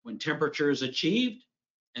 When temperature is achieved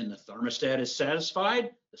and the thermostat is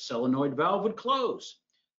satisfied, the solenoid valve would close.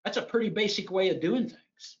 That's a pretty basic way of doing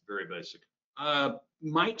things. Very basic.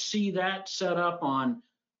 Might see that set up on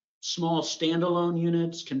small standalone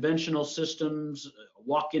units, conventional systems, a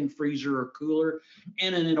walk-in freezer or cooler,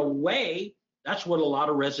 and in a way, that's what a lot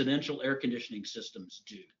of residential air conditioning systems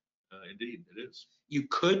do. Indeed, it is. You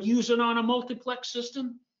could use it on a multiplex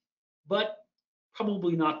system, but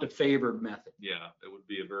probably not the favored method. Yeah, it would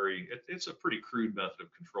be it's a pretty crude method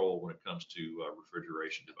of control when it comes to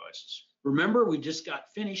refrigeration devices. Remember, we just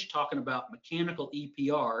got finished talking about mechanical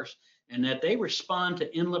EPRs and that they respond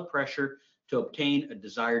to inlet pressure to obtain a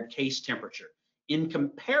desired case temperature. In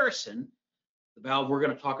comparison, the valve we're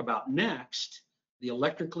going to talk about next, the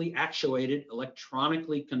electrically actuated,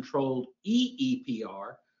 electronically controlled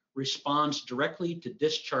EEPR, responds directly to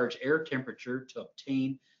discharge air temperature to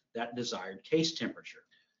obtain that desired case temperature.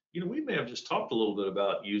 You know, we may have just talked a little bit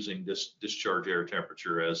about using this discharge air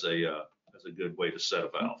temperature as a good way to set a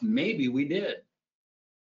valve. Maybe we did.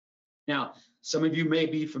 Now, some of you may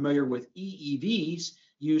be familiar with EEVs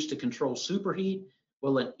used to control superheat.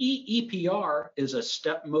 Well, an EEPR is a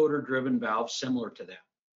step motor driven valve similar to that.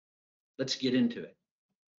 Let's get into it.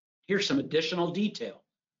 Here's some additional detail.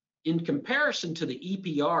 In comparison to the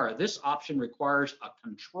EPR, this option requires a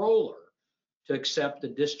controller to accept the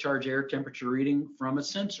discharge air temperature reading from a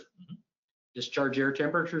sensor. Mm-hmm. Discharge air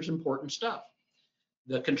temperature is important stuff.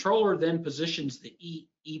 The controller then positions the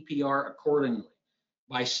EEPR accordingly.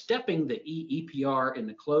 By stepping the EEPR in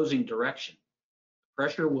the closing direction,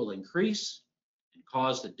 pressure will increase and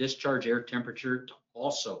cause the discharge air temperature to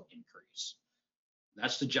also increase.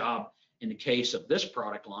 That's the job in the case of this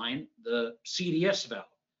product line, the CDS valve.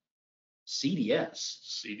 CDS.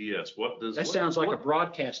 That sounds like a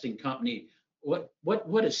broadcasting company. What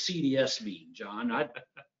does CDS mean, John?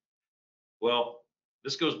 Well,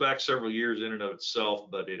 this goes back several years in and of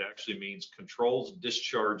itself, but it actually means controls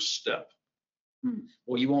discharge step.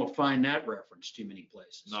 Well, you won't find that reference too many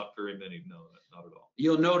places. Not very many, no, not at all.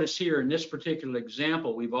 You'll notice here in this particular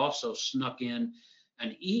example, we've also snuck in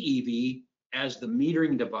an EEV as the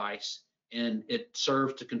metering device, and it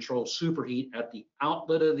serves to control superheat at the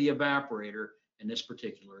outlet of the evaporator in this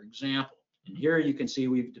particular example. And here you can see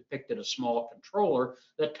we've depicted a small controller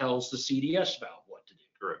that tells the CDS valve what to do.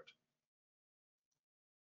 Correct.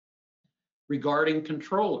 Regarding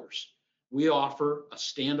controllers, we offer a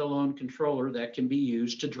standalone controller that can be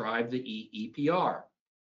used to drive the EEPR.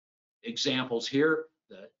 Examples here,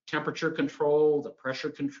 the temperature control, the pressure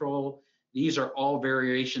control, these are all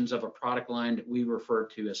variations of a product line that we refer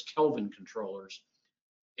to as Kelvin controllers.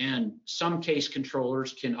 And some case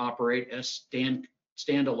controllers can operate as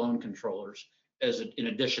standalone controllers in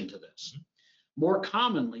addition to this. More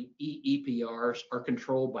commonly, EEPRs are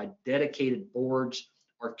controlled by dedicated boards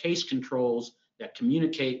or case controls that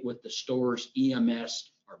communicate with the store's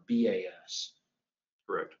EMS or BAS.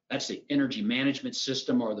 Correct. That's the energy management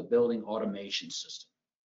system or the building automation system.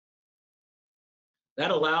 That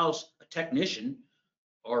allows a technician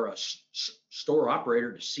or a store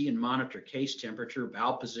operator to see and monitor case temperature,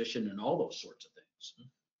 valve position, and all those sorts of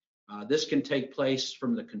things. This can take place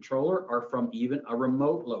from the controller or from even a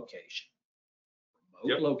remote location.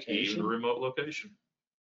 Even a remote location.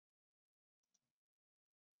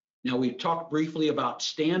 Now, we talked briefly about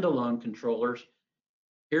standalone controllers.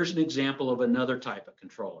 Here's an example of another type of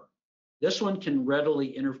controller. This one can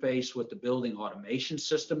readily interface with the building automation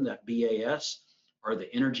system, that BAS, or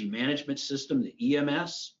the energy management system, the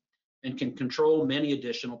EMS, and can control many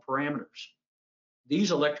additional parameters.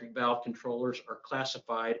 These electric valve controllers are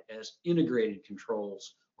classified as integrated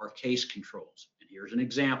controls or case controls. And here's an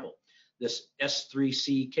example, this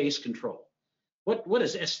S3C case control. What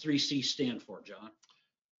does S3C stand for, John?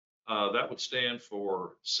 That would stand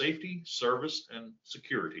for safety, service, and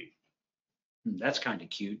security. That's kind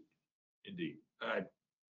of cute. Indeed.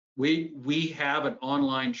 We have an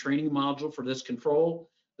online training module for this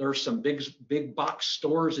control. There are some big box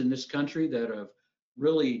stores in this country that have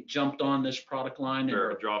really jumped on this product line.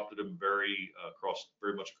 They're adopted them very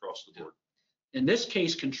much across the board. And this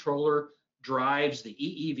case controller drives the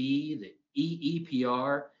EEV, the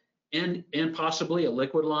EEPR, and possibly a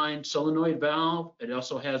liquid line solenoid valve. It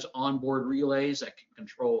also has onboard relays that can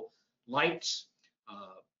control lights,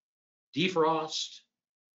 defrost,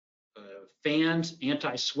 fans,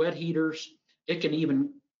 anti-sweat heaters. It can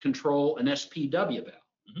even control an SPW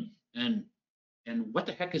valve. And what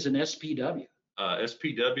the heck is an SPW?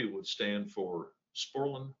 SPW would stand for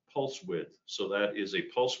Sporlan pulse width. So that is a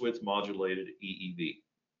pulse width modulated EEV.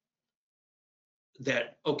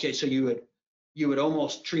 Okay, so you would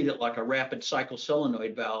almost treat it like a rapid cycle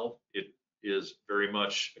solenoid valve. It is very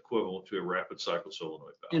much equivalent to a rapid cycle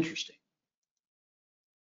solenoid valve. Interesting.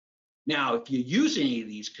 Now, if you use any of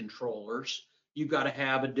these controllers, you've got to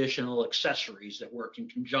have additional accessories that work in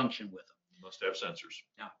conjunction with them. You must have sensors.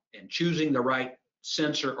 Now, and choosing the right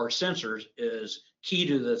sensor or sensors is key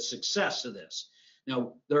to the success of this.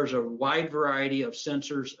 Now, there's a wide variety of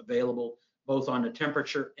sensors available both on the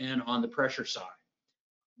temperature and on the pressure side.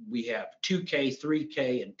 We have 2K,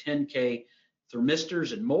 3K, and 10K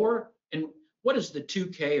thermistors and more. And what does the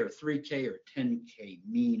 2K or 3K or 10K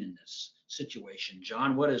mean in this situation,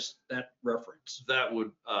 John? What is that reference? That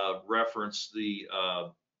would reference the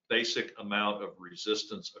basic amount of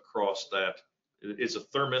resistance across that. It's a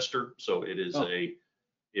thermistor, so it is a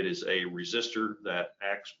resistor that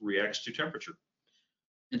reacts to temperature.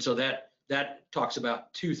 And so that talks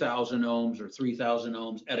about 2,000 ohms or 3,000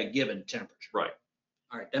 ohms at a given temperature. Right.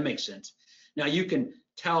 All right, that makes sense. Now you can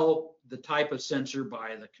tell the type of sensor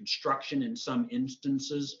by the construction in some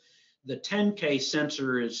instances. The 10K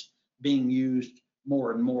sensor is being used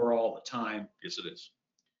more and more all the time. Yes, it is.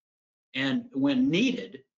 And when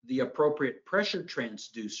needed, the appropriate pressure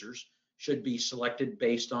transducers should be selected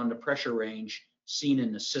based on the pressure range seen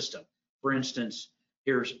in the system. For instance,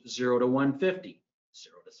 here's 0 to 150,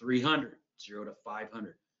 0 to 300, 0 to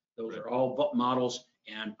 500. Those are all models,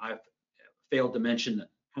 and I've failed to mention the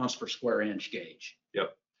pounds per square inch gauge.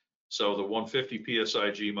 Yep. So the 150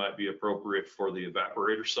 PSIG might be appropriate for the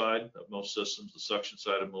evaporator side of most systems, the suction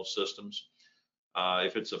side of most systems.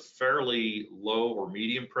 If it's a fairly low or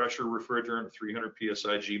medium pressure refrigerant, a 300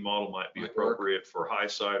 PSIG model might be appropriate for high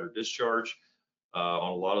side or discharge.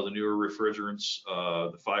 On a lot of the newer refrigerants,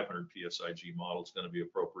 the 500 PSIG model is going to be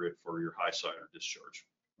appropriate for your high side or discharge.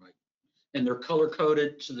 Right. And they're color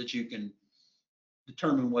coded so that you can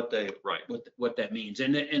determine what that means.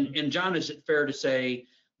 And John, is it fair to say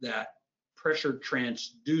that pressure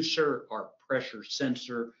transducer or pressure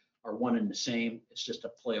sensor are one and the same? It's just a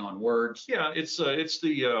play on words. Yeah, it's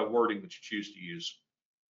the wording that you choose to use.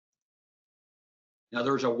 Now,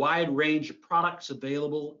 there's a wide range of products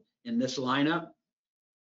available in this lineup.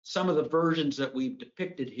 Some of the versions that we've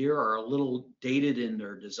depicted here are a little dated in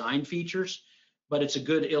their design features, but it's a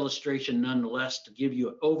good illustration nonetheless to give you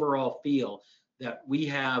an overall feel that we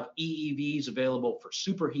have EEVs available for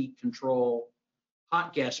superheat control,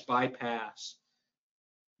 hot gas bypass,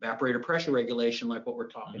 evaporator pressure regulation, like what we're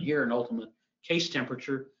talking here, and ultimate case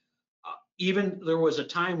temperature. Even there was a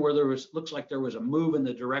time where looks like there was a move in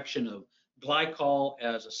the direction of glycol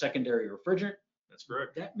as a secondary refrigerant. That's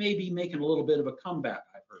correct. That may be making a little bit of a comeback,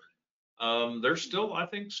 I've heard. There's still, I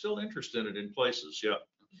think, interest in it in places, yeah.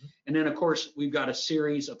 And then, of course, we've got a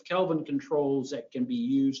series of Kelvin controls that can be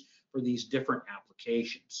used for these different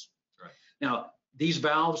applications. Right. Now, these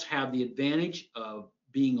valves have the advantage of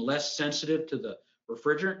being less sensitive to the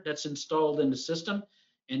refrigerant that's installed in the system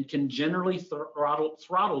and can generally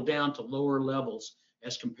throttle down to lower levels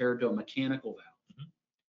as compared to a mechanical valve.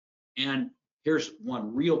 And here's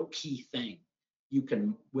one real key thing. You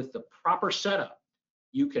can, with the proper setup,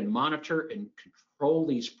 you can monitor and control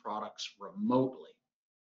these products remotely.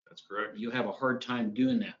 That's correct. You have a hard time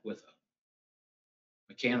doing that with a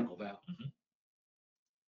mechanical valve. Mm-hmm.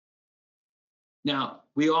 Now,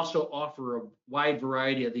 we also offer a wide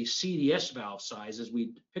variety of these CDS valve sizes.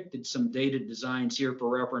 We depicted some dated designs here for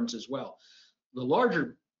reference as well. The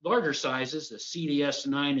larger sizes, the CDS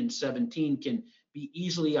 9 and 17, can be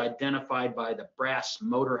easily identified by the brass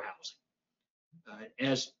motor housing.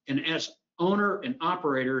 As owner and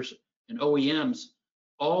operators and OEMs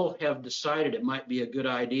all have decided it might be a good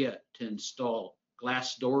idea to install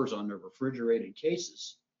glass doors on their refrigerated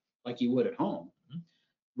cases like you would at home,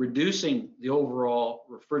 reducing the overall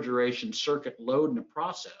refrigeration circuit load in the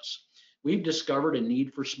process. We've discovered a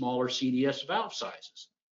need for smaller CDS valve sizes,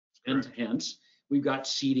 and hence we've got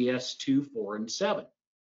CDS 2, 4, and 7.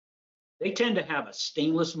 They tend to have a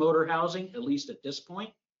stainless motor housing, at least at this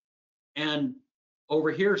point. And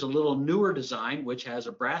over here is a little newer design, which has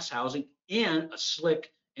a brass housing and a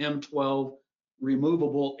slick M12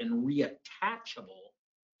 removable and reattachable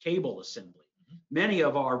cable assembly. Many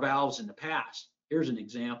of our valves in the past, here's an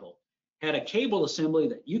example, had a cable assembly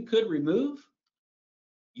that you could remove.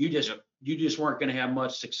 You just weren't going to have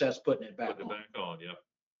much success putting it back on. Yep.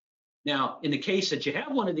 Now, in the case that you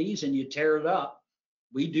have one of these and you tear it up,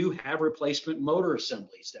 we do have replacement motor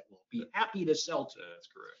assemblies that we'll be happy to sell to. That's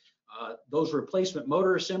correct. Those replacement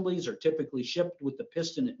motor assemblies are typically shipped with the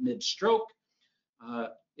piston at mid-stroke.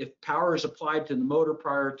 If power is applied to the motor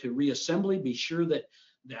prior to reassembly, be sure that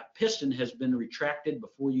that piston has been retracted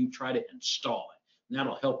before you try to install it. And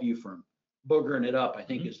that'll help you from boogering it up, I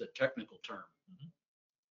think is the technical term.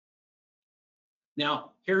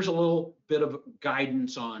 Now, here's a little bit of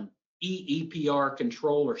guidance on EEPR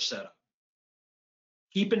controller setup.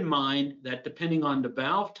 Keep in mind that depending on the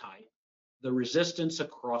valve type, the resistance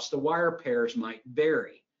across the wire pairs might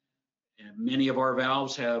vary. And many of our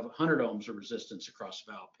valves have 100 ohms of resistance across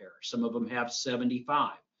valve pairs. Some of them have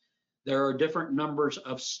 75. There are different numbers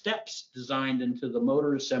of steps designed into the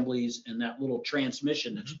motor assemblies and that little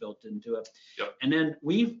transmission that's built into it. Yep. And then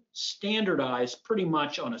we've standardized pretty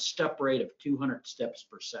much on a step rate of 200 steps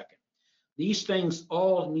per second. These things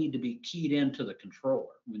all need to be keyed into the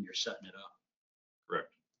controller when you're setting it up. Correct.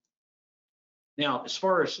 Now, as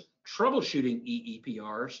far as troubleshooting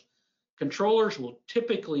EEPRs, controllers will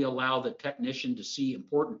typically allow the technician to see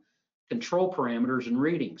important control parameters and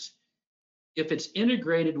readings. If it's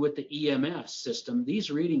integrated with the EMS system,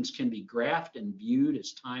 these readings can be graphed and viewed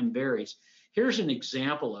as time varies. Here's an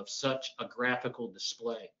example of such a graphical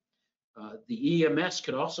display. The EMS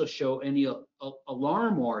could also show any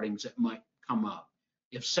alarm warnings that might come up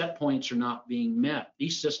if set points are not being met.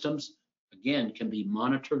 These systems, again, can be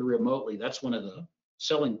monitored remotely. That's one of the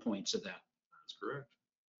selling points of that. That's correct.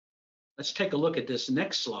 Let's take a look at this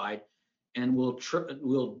next slide, and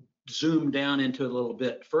we'll zoom down into it a little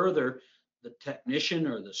bit further. The technician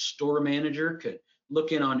or the store manager could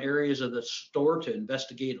look in on areas of the store to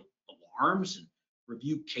investigate alarms and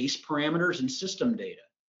review case parameters and system data.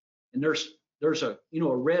 And there's a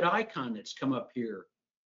red icon that's come up here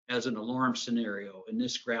as an alarm scenario in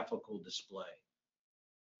this graphical display.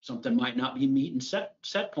 Something might not be meeting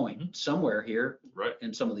set point somewhere here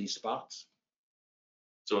in some of these spots.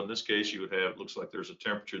 So in this case, you would have, looks like there's a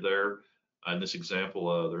temperature there. In this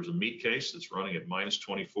example, there's a meat case that's running at minus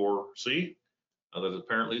 24 C. That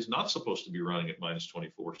apparently is not supposed to be running at minus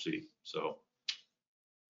 24 C. So,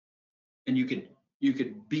 and you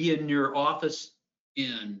could be in your office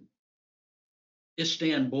in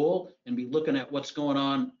Istanbul and be looking at what's going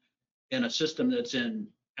on in a system that's in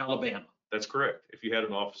Alabama. That's correct. If you had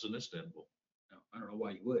an office in Istanbul. No, I don't know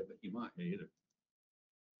why you would, but you might. Me either.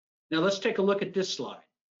 Now let's take a look at this slide.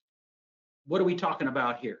 What are we talking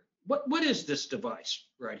about here? What is this device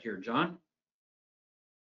right here, John?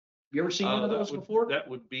 You ever seen one of those before? That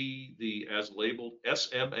would be the as labeled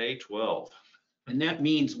SMA 12. And that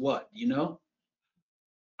means what? Do you know?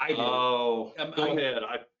 I do. Oh, go ahead.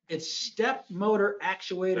 It's step motor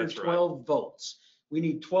actuator. That's 12 volts. We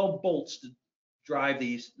need 12 volts to drive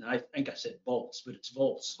these. I think I said volts, but it's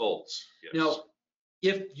volts. Volts, yes. Now,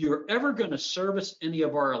 if you're ever going to service any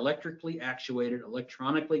of our electrically actuated,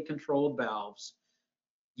 electronically controlled valves,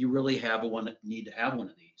 you really need to have one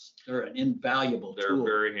of these. They're an invaluable tool.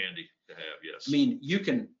 They're very handy to have, yes. I mean, you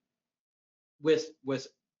can, with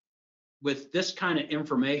this kind of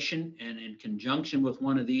information and in conjunction with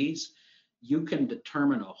one of these, you can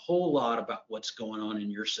determine a whole lot about what's going on in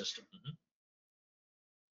your system.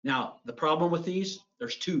 Now, the problem with these,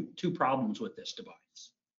 there's two problems with this device.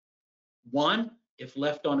 One, if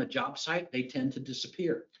left on a job site, they tend to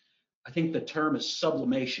disappear. I think the term is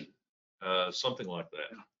sublimation. Something like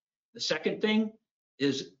that. The second thing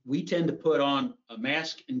is we tend to put on a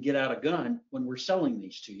mask and get out a gun when we're selling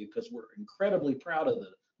these to you because we're incredibly proud of the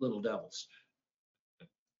little devils.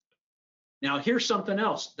 Now, here's something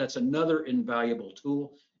else that's another invaluable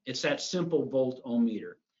tool. It's that simple volt ohm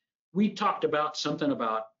meter. We talked about something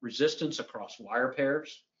about resistance across wire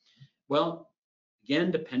pairs. Well, again,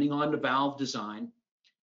 depending on the valve design,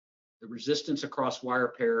 the resistance across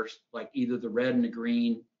wire pairs, like either the red and the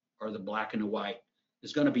green or the black and the white,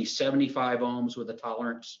 is going to be 75 ohms with a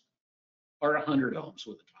tolerance or 100 ohms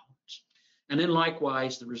with a tolerance. And then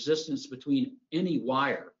likewise, the resistance between any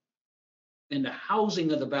wire and the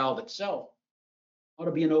housing of the valve itself ought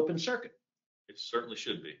to be an open circuit. It certainly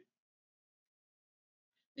should be.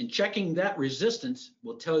 And checking that resistance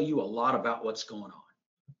will tell you a lot about what's going on.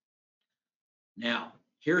 Now,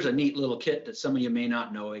 here's a neat little kit that some of you may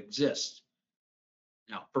not know exists.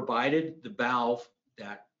 Now, provided the valve,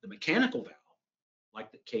 that the mechanical valve,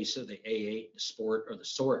 like the case of the A8, the Sport, or the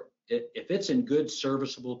Sort, if it's in good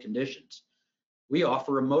serviceable conditions, we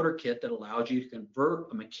offer a motor kit that allows you to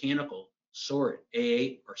convert a mechanical Sort,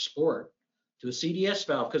 A8, or Sport to a CDS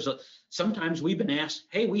valve. Because sometimes we've been asked,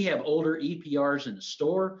 hey, we have older EPRs in the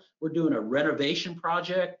store. We're doing a renovation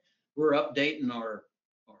project. We're updating our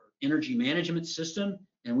energy management system,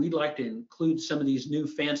 and we'd like to include some of these new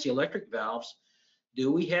fancy electric valves.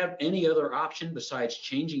 Do we have any other option besides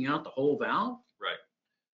changing out the whole valve? Right.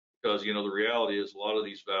 Because, you know, the reality is a lot of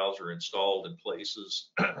these valves are installed in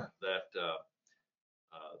places that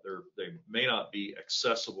they may not be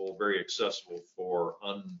accessible, very accessible for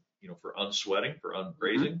for unsweating, for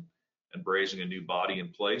unbrazing, and brazing a new body in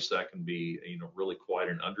place. That can be, really quite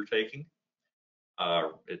an undertaking.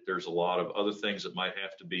 There's a lot of other things that might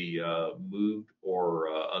have to be moved or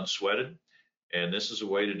unsweated, and this is a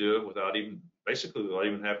way to do it without even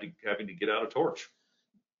having to get out a torch.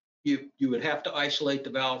 You would have to isolate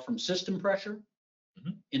the valve from system pressure.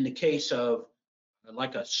 In the case of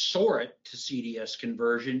like a Sort to CDS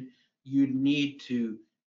conversion, you'd need to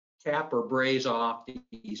cap or braze off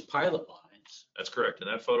these pilot lines. That's correct. In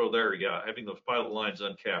that photo there, yeah, having those pilot lines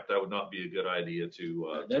uncapped, that would not be a good idea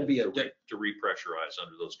to repressurize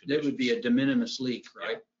under those conditions. There would be a de minimis leak,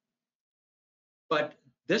 right? Yeah. But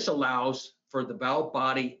this allows for the valve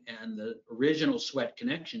body and the original sweat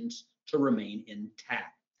connections to remain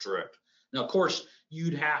intact. Correct. Now, of course,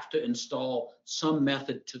 you'd have to install some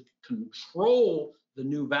method to control the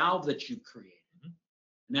new valve that you created. And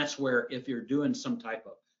that's where, if you're doing some type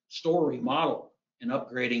of store remodel and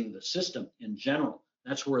upgrading the system in general,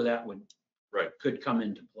 that's where that could come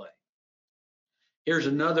into play. Here's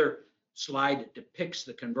another slide that depicts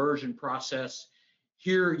the conversion process.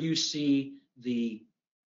 Here you see the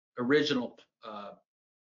original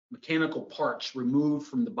mechanical parts removed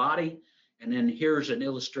from the body. And then here's an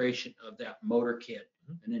illustration of that motor kit.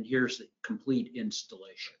 And then here's the complete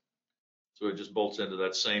installation. So it just bolts into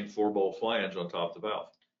that same 4-bolt flange on top of the valve.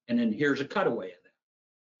 And then here's a cutaway of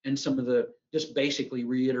that. And some of just basically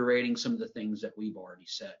reiterating some of the things that we've already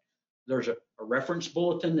said. There's a reference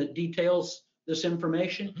bulletin that details this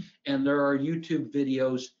information, and there are YouTube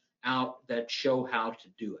videos out that show how to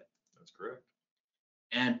do it. That's correct.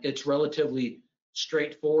 And it's relatively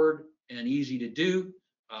straightforward and easy to do.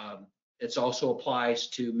 It also applies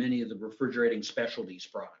to many of the refrigerating specialties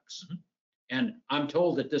products. And I'm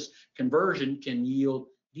told that this conversion can yield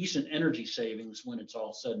decent energy savings when it's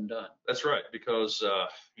all said and done. That's right, because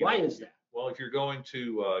why is that? Well, if you're going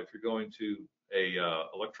to a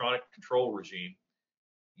electronic control regime,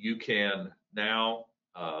 you can now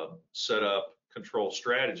set up control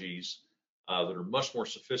strategies that are much more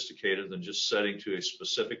sophisticated than just setting to a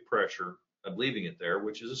specific pressure and leaving it there,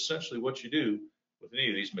 which is essentially what you do with any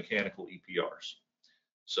of these mechanical EPRs.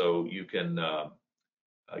 So you can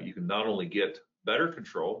not only get better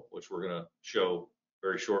control, which we're going to show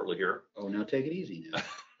very shortly here. Oh, now take it easy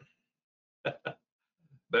now.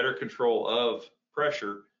 Better control of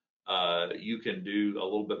pressure. You can do a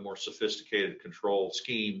little bit more sophisticated control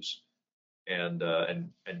schemes and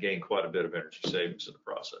gain quite a bit of energy savings in the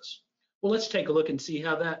process. Well, let's take a look and see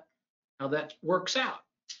how that works out.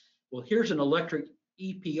 Well, here's an electric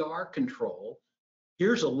EPR control.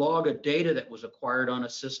 Here's a log of data that was acquired on a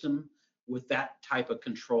system with that type of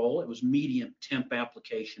control. It was medium temp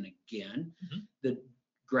application again. The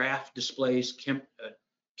graph displays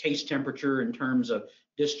case temperature in terms of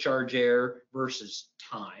discharge air versus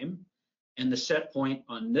time. And the set point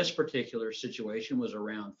on this particular situation was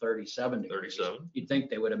around 37 degrees. 37. You'd think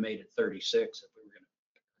they would have made it 36 if we were going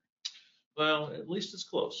to. Well, at least it's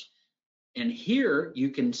close. And here you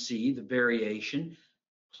can see the variation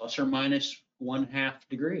plus or minus 1/2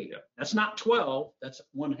 degree. Yep. That's not 12, that's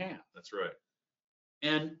 1/2. That's right.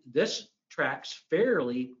 And this tracks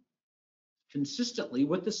fairly consistently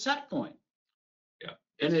with the set point. Yeah.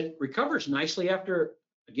 And it recovers nicely after,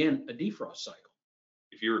 again, a defrost cycle.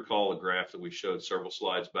 If you recall the graph that we showed several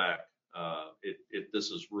slides back, this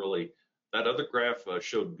is really, that other graph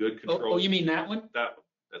showed good control. Oh, you mean that one? That one,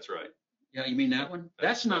 that's right. Yeah, you mean that one?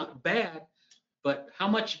 That's not bad, but how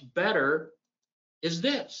much better is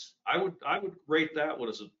this? I would rate that one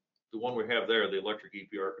as the one we have there, the electric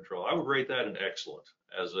EPR control. I would rate that an excellent.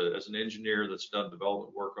 As an engineer that's done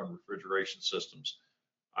development work on refrigeration systems,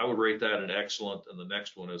 I would rate that an excellent, and the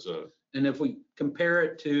next one is a. And if we compare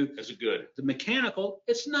it to as a good, the mechanical,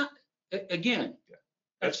 it's not. Again, yeah.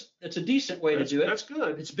 That's a decent way to do it. That's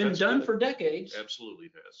good. It's been done for decades. Absolutely,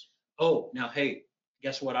 it has. Oh, now hey,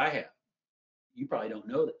 guess what I have? You probably don't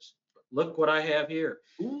know this. But look what I have here.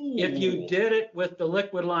 Ooh. If you did it with the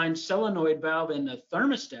liquid line solenoid valve in the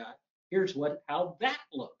thermostat, here's how that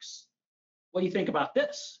looks. What do you think about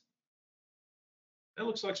this? That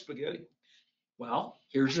looks like spaghetti. Well,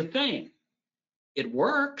 here's the thing. It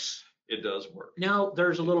works. It does work. Now,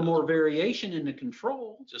 there's a little more variation in the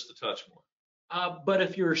control. Just a touch more. But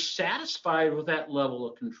if you're satisfied with that level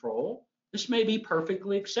of control, this may be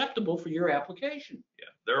perfectly acceptable for your application. Yeah,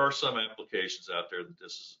 there are some applications out there that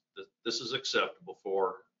this is acceptable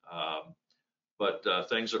for, but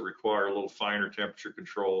things that require a little finer temperature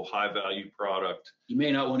control, high value product. You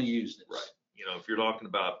may not want to use this. Right. You know, if you're talking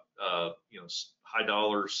about high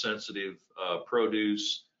dollar sensitive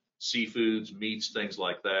produce, seafoods, meats, things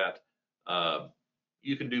like that,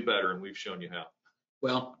 you can do better, and we've shown you how.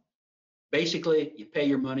 Well, basically, you pay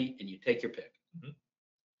your money and you take your pick. Mm-hmm.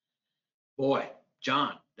 Boy,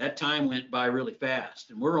 John, that time went by really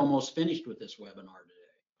fast, and we're almost finished with this webinar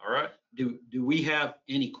today. All right. Do we have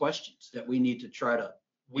any questions that we need to try to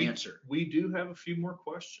answer? We do have a few more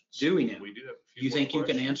questions. Do we now? We do have a few You more think questions.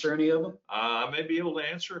 You can answer any of them? I may be able to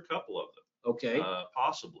answer a couple of them. Okay.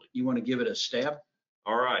 Possibly. You want to give it a stab?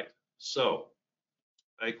 All right. So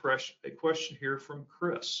a question here from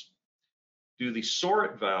Chris. Do the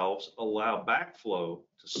Sorit valves allow backflow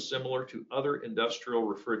similar to other industrial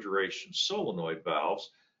refrigeration solenoid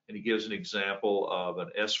valves? And he gives an example of an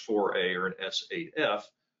S4A or an S8F,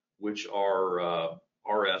 which are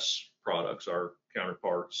RS products, our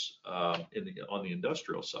counterparts on the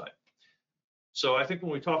industrial side. So I think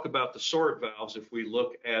when we talk about the Sorit valves, if we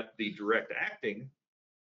look at the direct acting,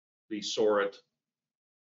 the Sorit,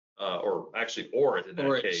 or actually Orit in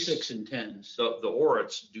that case. 6 and 10s. The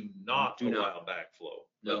Orits do not allow backflow.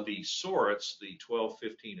 No. But the Sorits, the 12,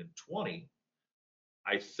 15, and 20,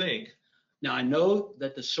 I think. Now, I know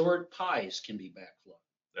that the Sorit pies can be backflow.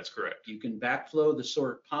 That's correct. You can backflow the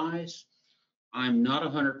Sorit pies. I'm not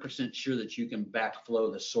 100% sure that you can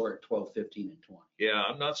backflow the Sorit 12, 15, and 20. Yeah,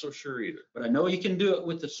 I'm not so sure either. But I know you can do it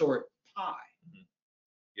with the Sorit pie. Mm-hmm.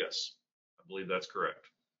 Yes, I believe that's correct.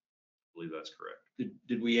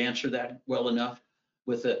 Did we answer that well enough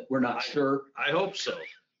with it? We're not sure. I hope so.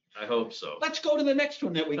 Let's go to the next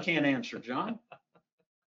one that we can't answer, John.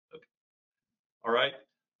 Okay. All right.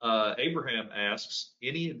 Abraham asks,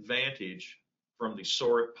 any advantage from the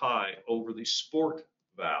Sorit pie over the Sport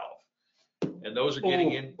valve? And those are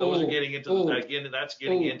getting into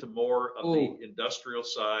more of the industrial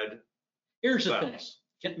side. Here's the valves.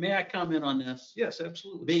 thing. May I comment on this? Yes,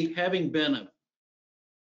 absolutely. Having been a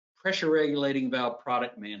pressure regulating valve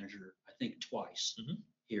product manager, I think twice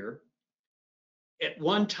here. At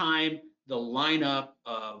one time, the lineup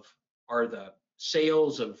or the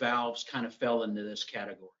sales of valves kind of fell into this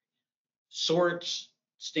category. Sorts,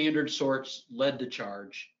 standard Sorts led the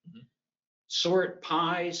charge. Sorit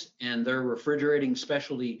pies and their refrigerating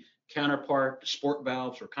specialty counterpart, the Sport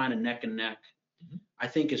valves, were kind of neck and neck. I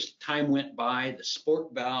think as time went by, the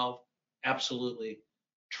Sport valve absolutely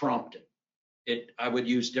trumped it. I would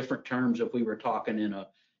use different terms if we were talking in a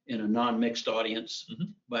non-mixed audience,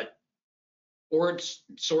 but Orits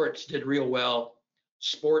and Sorits did real well.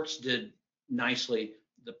 Sports did nicely.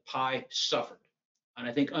 The pie suffered. And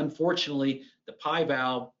I think, unfortunately, the pie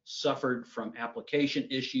valve suffered from application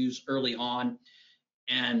issues early on,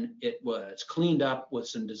 and it was cleaned up with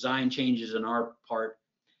some design changes in our part.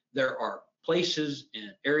 There are places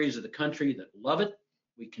and areas of the country that love it.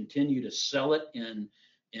 We continue to sell it in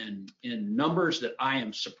numbers that I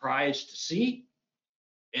am surprised to see.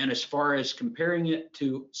 And as far as comparing it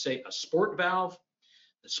to, say, a Sport valve,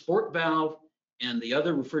 the Sport valve and the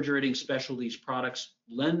other refrigerating specialties products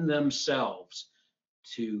lend themselves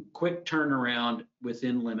to quick turnaround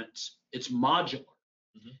within limits. It's modular.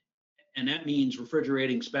 And that means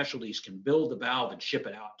refrigerating specialties can build the valve and ship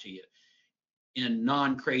it out to you in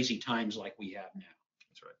non-crazy times like we have now.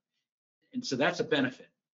 That's right. And so that's a benefit.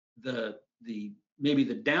 The maybe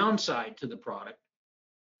the downside to the product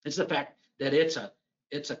is the fact that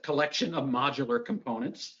it's a collection of modular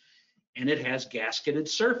components, and it has gasketed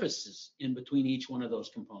surfaces in between each one of those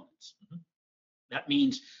components. Mhm. That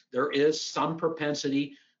means there is some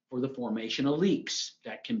propensity for the formation of leaks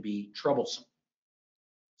that can be troublesome.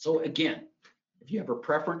 So again, if you have a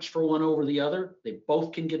preference for one over the other, they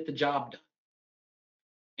both can get the job done.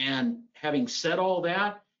 And having said all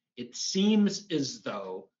that, it seems as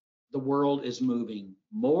though the world is moving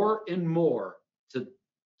more and more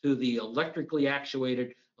to the electrically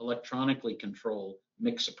actuated, electronically controlled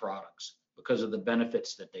mix of products because of the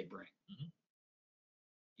benefits that they bring. Mhm.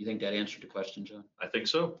 You think that answered the question, John? I think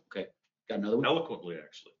so. Okay. Got another one? Eloquently,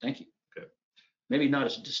 actually. Thank you. Okay. Maybe not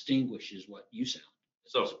as distinguished as what you sound.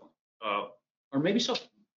 So, Or maybe so.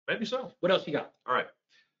 maybe so. What else you got? All right.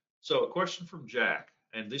 So a question from Jack,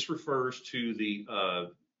 and this refers to the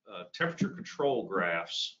temperature control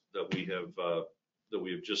graphs that we have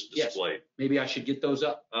just Yes. displayed. Maybe I should get those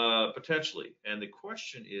up. Potentially. And the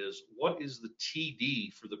question is, what is the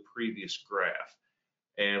TD for the previous graph?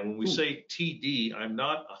 And when we say TD, I'm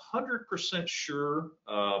not 100% sure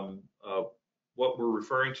what we're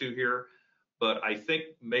referring to here, but I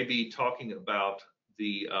think maybe talking about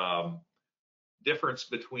the difference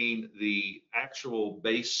between the actual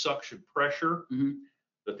base suction pressure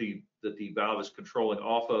that the valve is controlling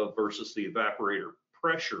off of versus the evaporator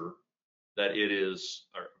pressure that it is,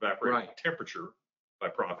 or evaporator temperature by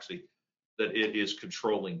proxy, that it is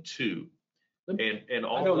controlling to. And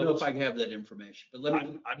all I don't know if I have that information, but let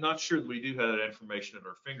me. I'm not sure that we do have that information at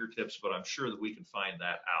our fingertips, but I'm sure that we can find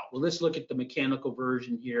that out. Well, let's look at the mechanical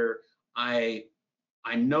version here. I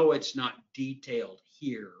know it's not detailed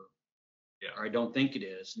here. Yeah. Or I don't think it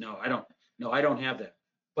is. No, I don't have that.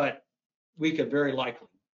 But we could very likely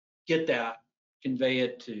get that, convey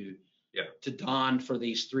it to Don for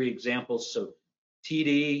these three examples. So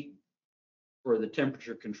TD for the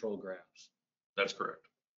temperature control graphs. That's correct.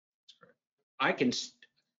 I can,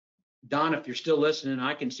 Don, if you're still listening,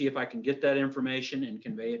 I can see if I can get that information and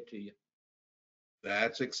convey it to you.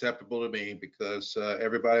 That's acceptable to me because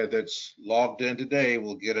everybody that's logged in today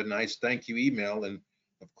will get a nice thank you email, and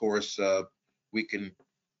of course we can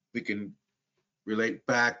relate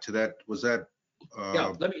back to that. Was that?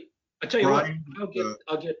 Yeah, I tell you Brian, what,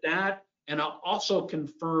 I'll get that, and I'll also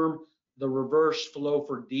confirm the reverse flow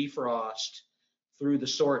for defrost through the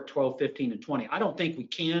sort 12, 15, and 20. I don't think we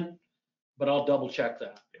can, but I'll double check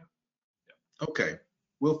that. Yeah. Okay,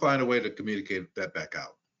 we'll find a way to communicate that back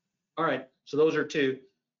out. All right, so those are two.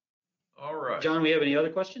 All right. John, we have any other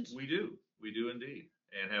questions? We do indeed,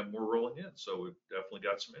 and have more rolling in. So we've definitely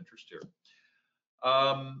got some interest here.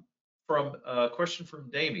 From a question from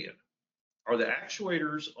Damien. Are the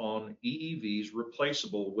actuators on EEVs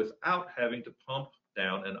replaceable without having to pump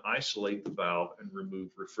down and isolate the valve and remove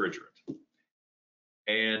refrigerant?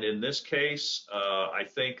 And in this case, I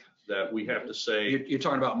think that we have to say you're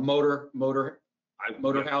talking about motor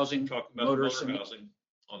housing, talking about motor housing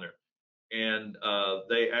on there, and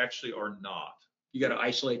they actually are not. You got to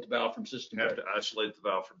isolate the valve from system pressure. To isolate the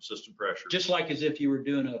valve from system pressure. Just like as if you were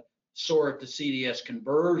doing a SOR to CDS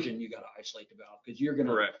conversion, you got to isolate the valve because you're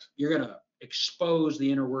gonna expose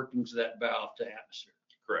the inner workings of that valve to atmosphere.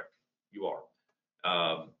 Correct, you are.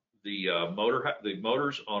 The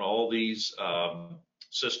motors on all these valves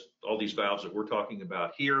that we're talking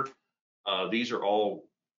about here, these are all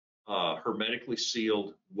hermetically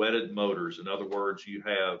sealed, wetted motors. In other words, you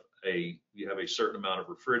have a certain amount of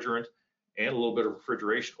refrigerant and a little bit of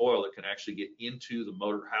refrigeration oil that can actually get into the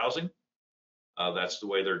motor housing. That's the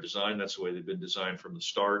way they're designed. That's the way they've been designed from the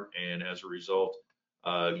start. And as a result,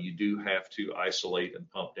 you do have to isolate and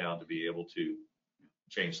pump down to be able to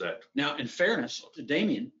change that. Now, in fairness to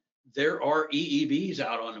Damien, there are EEVs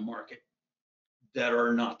out on the market that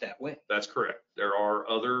are not that way. That's correct. There are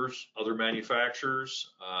other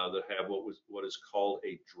manufacturers that have what is called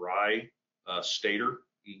a dry stator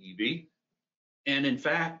EEV. And in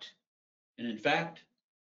fact, if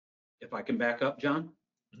I can back up, John,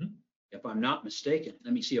 if I'm not mistaken,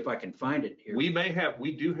 let me see if I can find it here. We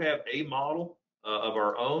do have a model of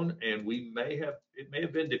our own, and it may have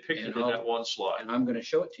been depicted in that one slide. And I'm going to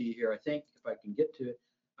show it to you here. I think if I can get to it,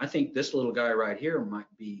 I think this little guy right here might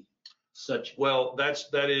be such. Well,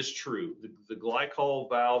 that is true. The glycol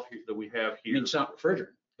valve that we have here. I mean, it's not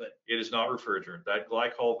refrigerant, but it is not refrigerant. That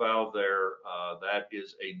glycol valve there, that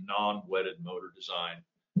is a non-wetted motor design,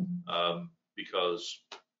 because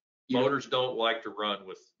motors don't like to run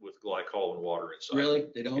with glycol and water inside. Really?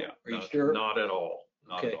 They don't? Yeah. Are you sure? Not at all.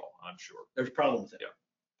 Not Okay. at all. I'm sure. There's problems there.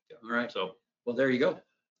 Yeah. All right. So, well, there you go.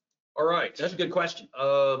 all right. That's a good question.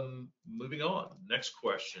 Moving on. Next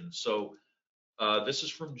question. So This is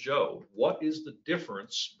from Joe. What is the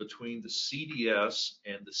difference between the CDS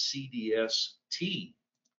and the CDS-T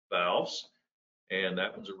valves? And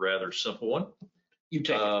that one's a rather simple one. You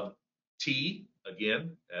take it. T,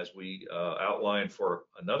 again, as we outlined for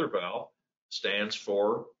another valve, stands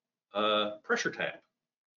for pressure tap.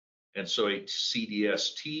 And so a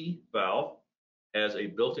CDS-T valve has a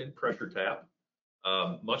built-in pressure tap,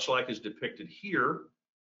 much like is depicted here.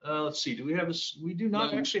 Let's see, do we have a, we do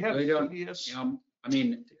not actually have a CDS. I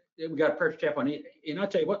mean, we got a pressure tap on it. And I'll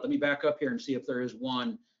tell you what, let me back up here and see if there is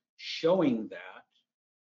one showing that.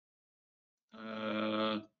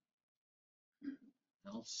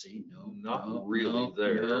 I'll see, no. Not really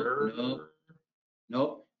there.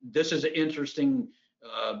 No. This is an interesting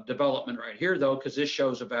development right here, though, because this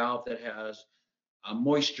shows a valve that has a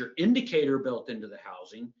moisture indicator built into the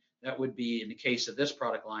housing. That would be, in the case of this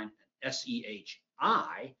product line, an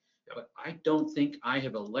SEHI, but I don't think I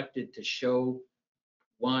have elected to show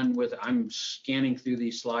one with, I'm scanning through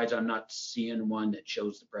these slides, I'm not seeing one that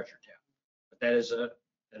shows the pressure tap. But that is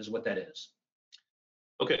what that is.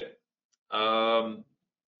 Okay.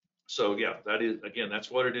 So yeah, that is, again, that's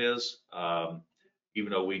what it is.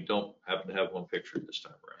 Even though we don't happen to have one picture this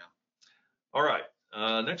time around. All right,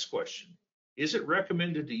 next question. Is it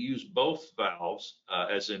recommended to use both valves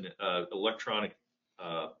as an electronic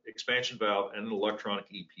expansion valve and an electronic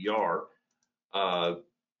EPR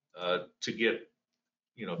to get,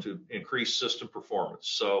 to increase system performance?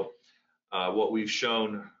 So what we've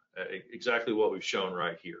shown, exactly what we've shown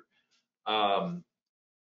right here.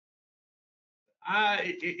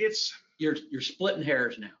 You're splitting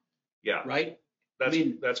hairs now. Yeah. Right?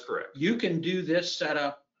 That's correct. You can do this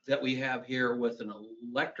setup that we have here with an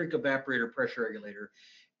electric evaporator pressure regulator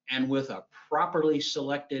and with a properly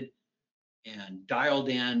selected and dialed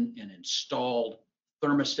in and installed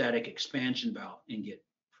thermostatic expansion valve and get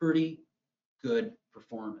pretty good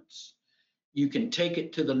performance. You can take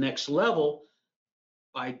it to the next level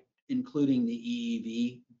by including the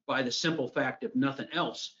EEV by the simple fact, if nothing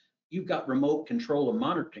else, you've got remote control and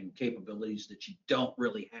monitoring capabilities that you don't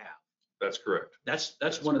really have. That's correct.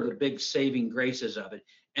 That's one of the big saving graces of it.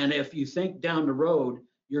 And if you think down the road,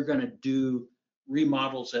 you're going to do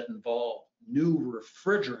remodels that involve new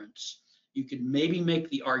refrigerants, you could maybe make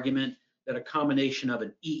the argument that a combination of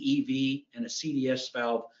an EEV and a CDS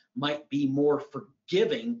valve might be more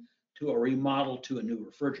forgiving to a remodel to a new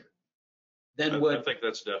refrigerant. I think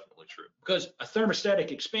that's definitely true. Because a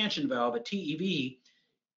thermostatic expansion valve, a TEV,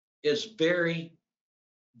 is very,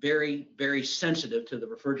 very, very sensitive to the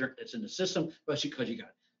refrigerant that's in the system, especially because you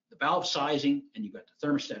got the valve sizing and you've got the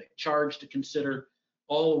thermostatic charge to consider,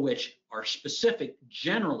 all of which are specific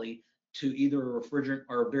generally to either a refrigerant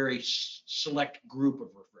or a very select group of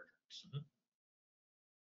refrigerants. Mm-hmm.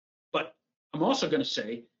 But I'm also going to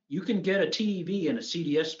say you can get a TEV and a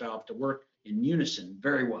CDS valve to work in unison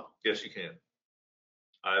very well. Yes, you can.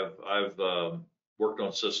 I've worked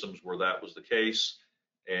on systems where that was the case,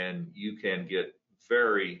 and you can get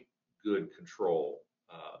very good control,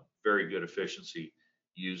 very good efficiency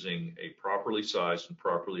using a properly sized and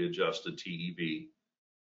properly adjusted TEV.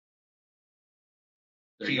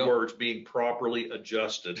 Keywords being properly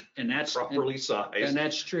adjusted, and that's properly sized, and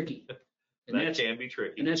that's tricky. And that can be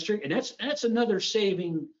tricky. And that's tricky. And that's another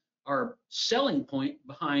saving or selling point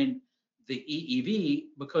behind the EEV,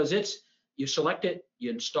 because you select it,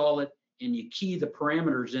 you install it, and you key the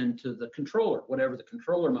parameters into the controller, whatever the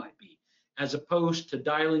controller might be, as opposed to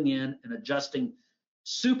dialing in and adjusting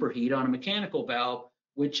superheat on a mechanical valve,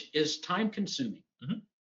 which is time consuming. Mm-hmm.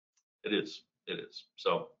 It is.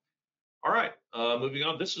 So, all right, moving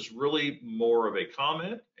on. This is really more of a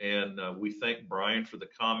comment, and we thank Brian for the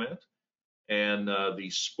comment. And the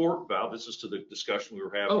sport valve, this is to the discussion we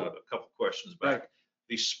were having a couple questions back. Right.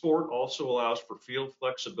 The sport also allows for field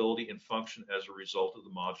flexibility and function as a result of the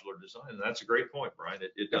modular design. And that's a great point, Brian.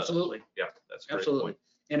 It does. Absolutely. Yeah, that's a great point.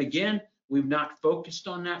 And again, we've not focused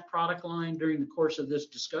on that product line during the course of this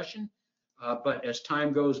discussion. But as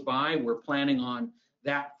time goes by, we're planning on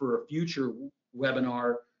that for a future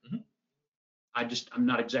webinar. Mm-hmm. I'm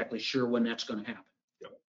not exactly sure when that's going to happen.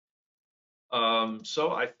 Yep.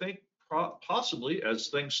 So I think possibly, as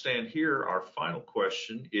things stand here, our final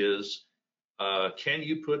question is, can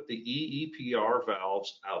you put the EEPR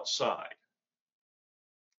valves outside?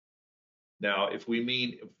 Now,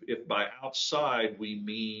 if by outside we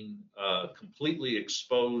mean completely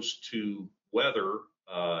exposed to weather,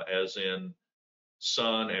 as in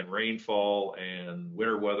sun and rainfall and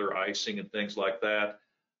winter weather, icing and things like that,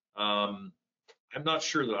 I'm not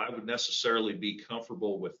sure that I would necessarily be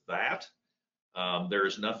comfortable with that. There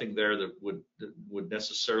is nothing there that would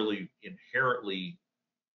necessarily inherently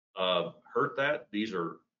hurt that. These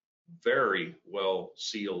are very well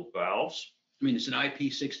sealed valves. I mean, it's an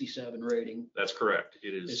IP67 rating That's correct.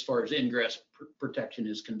 It as is. far as ingress protection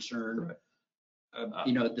is concerned. Right.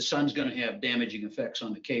 You know, the sun's going to have damaging effects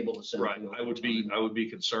on the cable assembly. Right. over I would be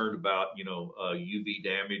concerned about, UV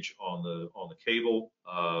damage on the cable,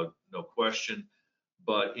 no question.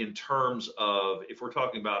 But in terms of, if we're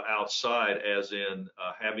talking about outside, as in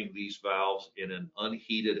having these valves in an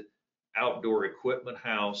unheated outdoor equipment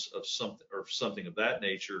house of something of that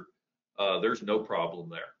nature, there's no problem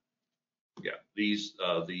there. Yeah, these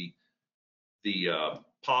the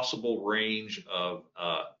possible range of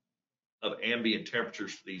ambient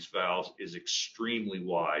temperatures for these valves is extremely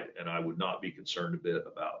wide, and I would not be concerned a bit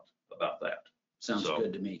about that. Sounds So,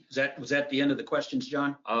 good to me. Was that the end of the questions,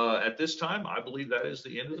 John? At this time, I believe that is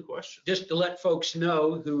the end of the question. Just to let folks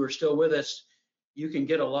know who are still with us, you can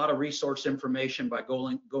get a lot of resource information by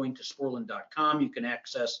going to sporland.com. You can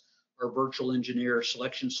access our virtual engineer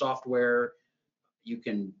selection software. You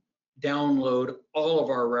can download all of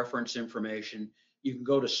our reference information. You can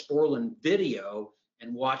go to Sporland Video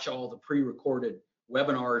and watch all the pre-recorded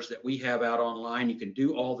webinars that we have out online. You can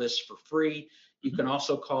do all this for free. You can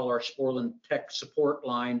also call our Sporland Tech Support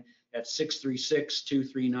line at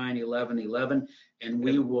 636-239-1111, and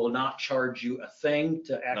we will not charge you a thing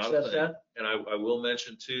to access that. And I will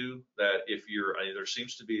mention too that if there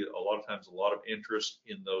seems to be a lot of times a lot of interest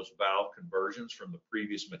in those valve conversions from the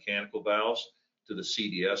previous mechanical valves to the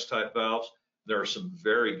CDS type valves. There are some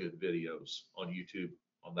very good videos on YouTube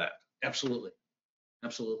on that. Absolutely.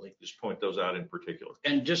 Absolutely. Just point those out in particular.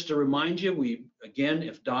 And just to remind you, again,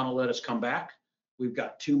 if Don will let us come back, we've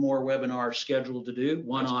got 2 more webinars scheduled to do.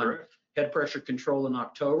 One That's on correct. head pressure control in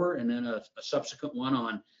October, and then a subsequent one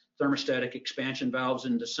on thermostatic expansion valves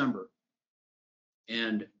in December.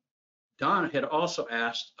 And Don had also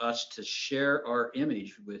asked us to share our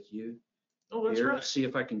image with you. Oh, that's Here, right. let's see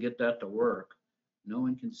if I can get that to work. No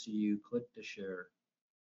one can see you. Click to share.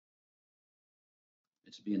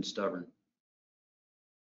 It's being stubborn.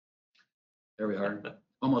 There we are.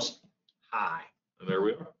 Almost hi. And there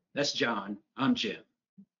we are. That's John. I'm Jim.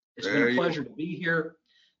 It's There been a you pleasure to be here.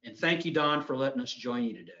 And thank you, Don, for letting us join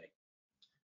you today.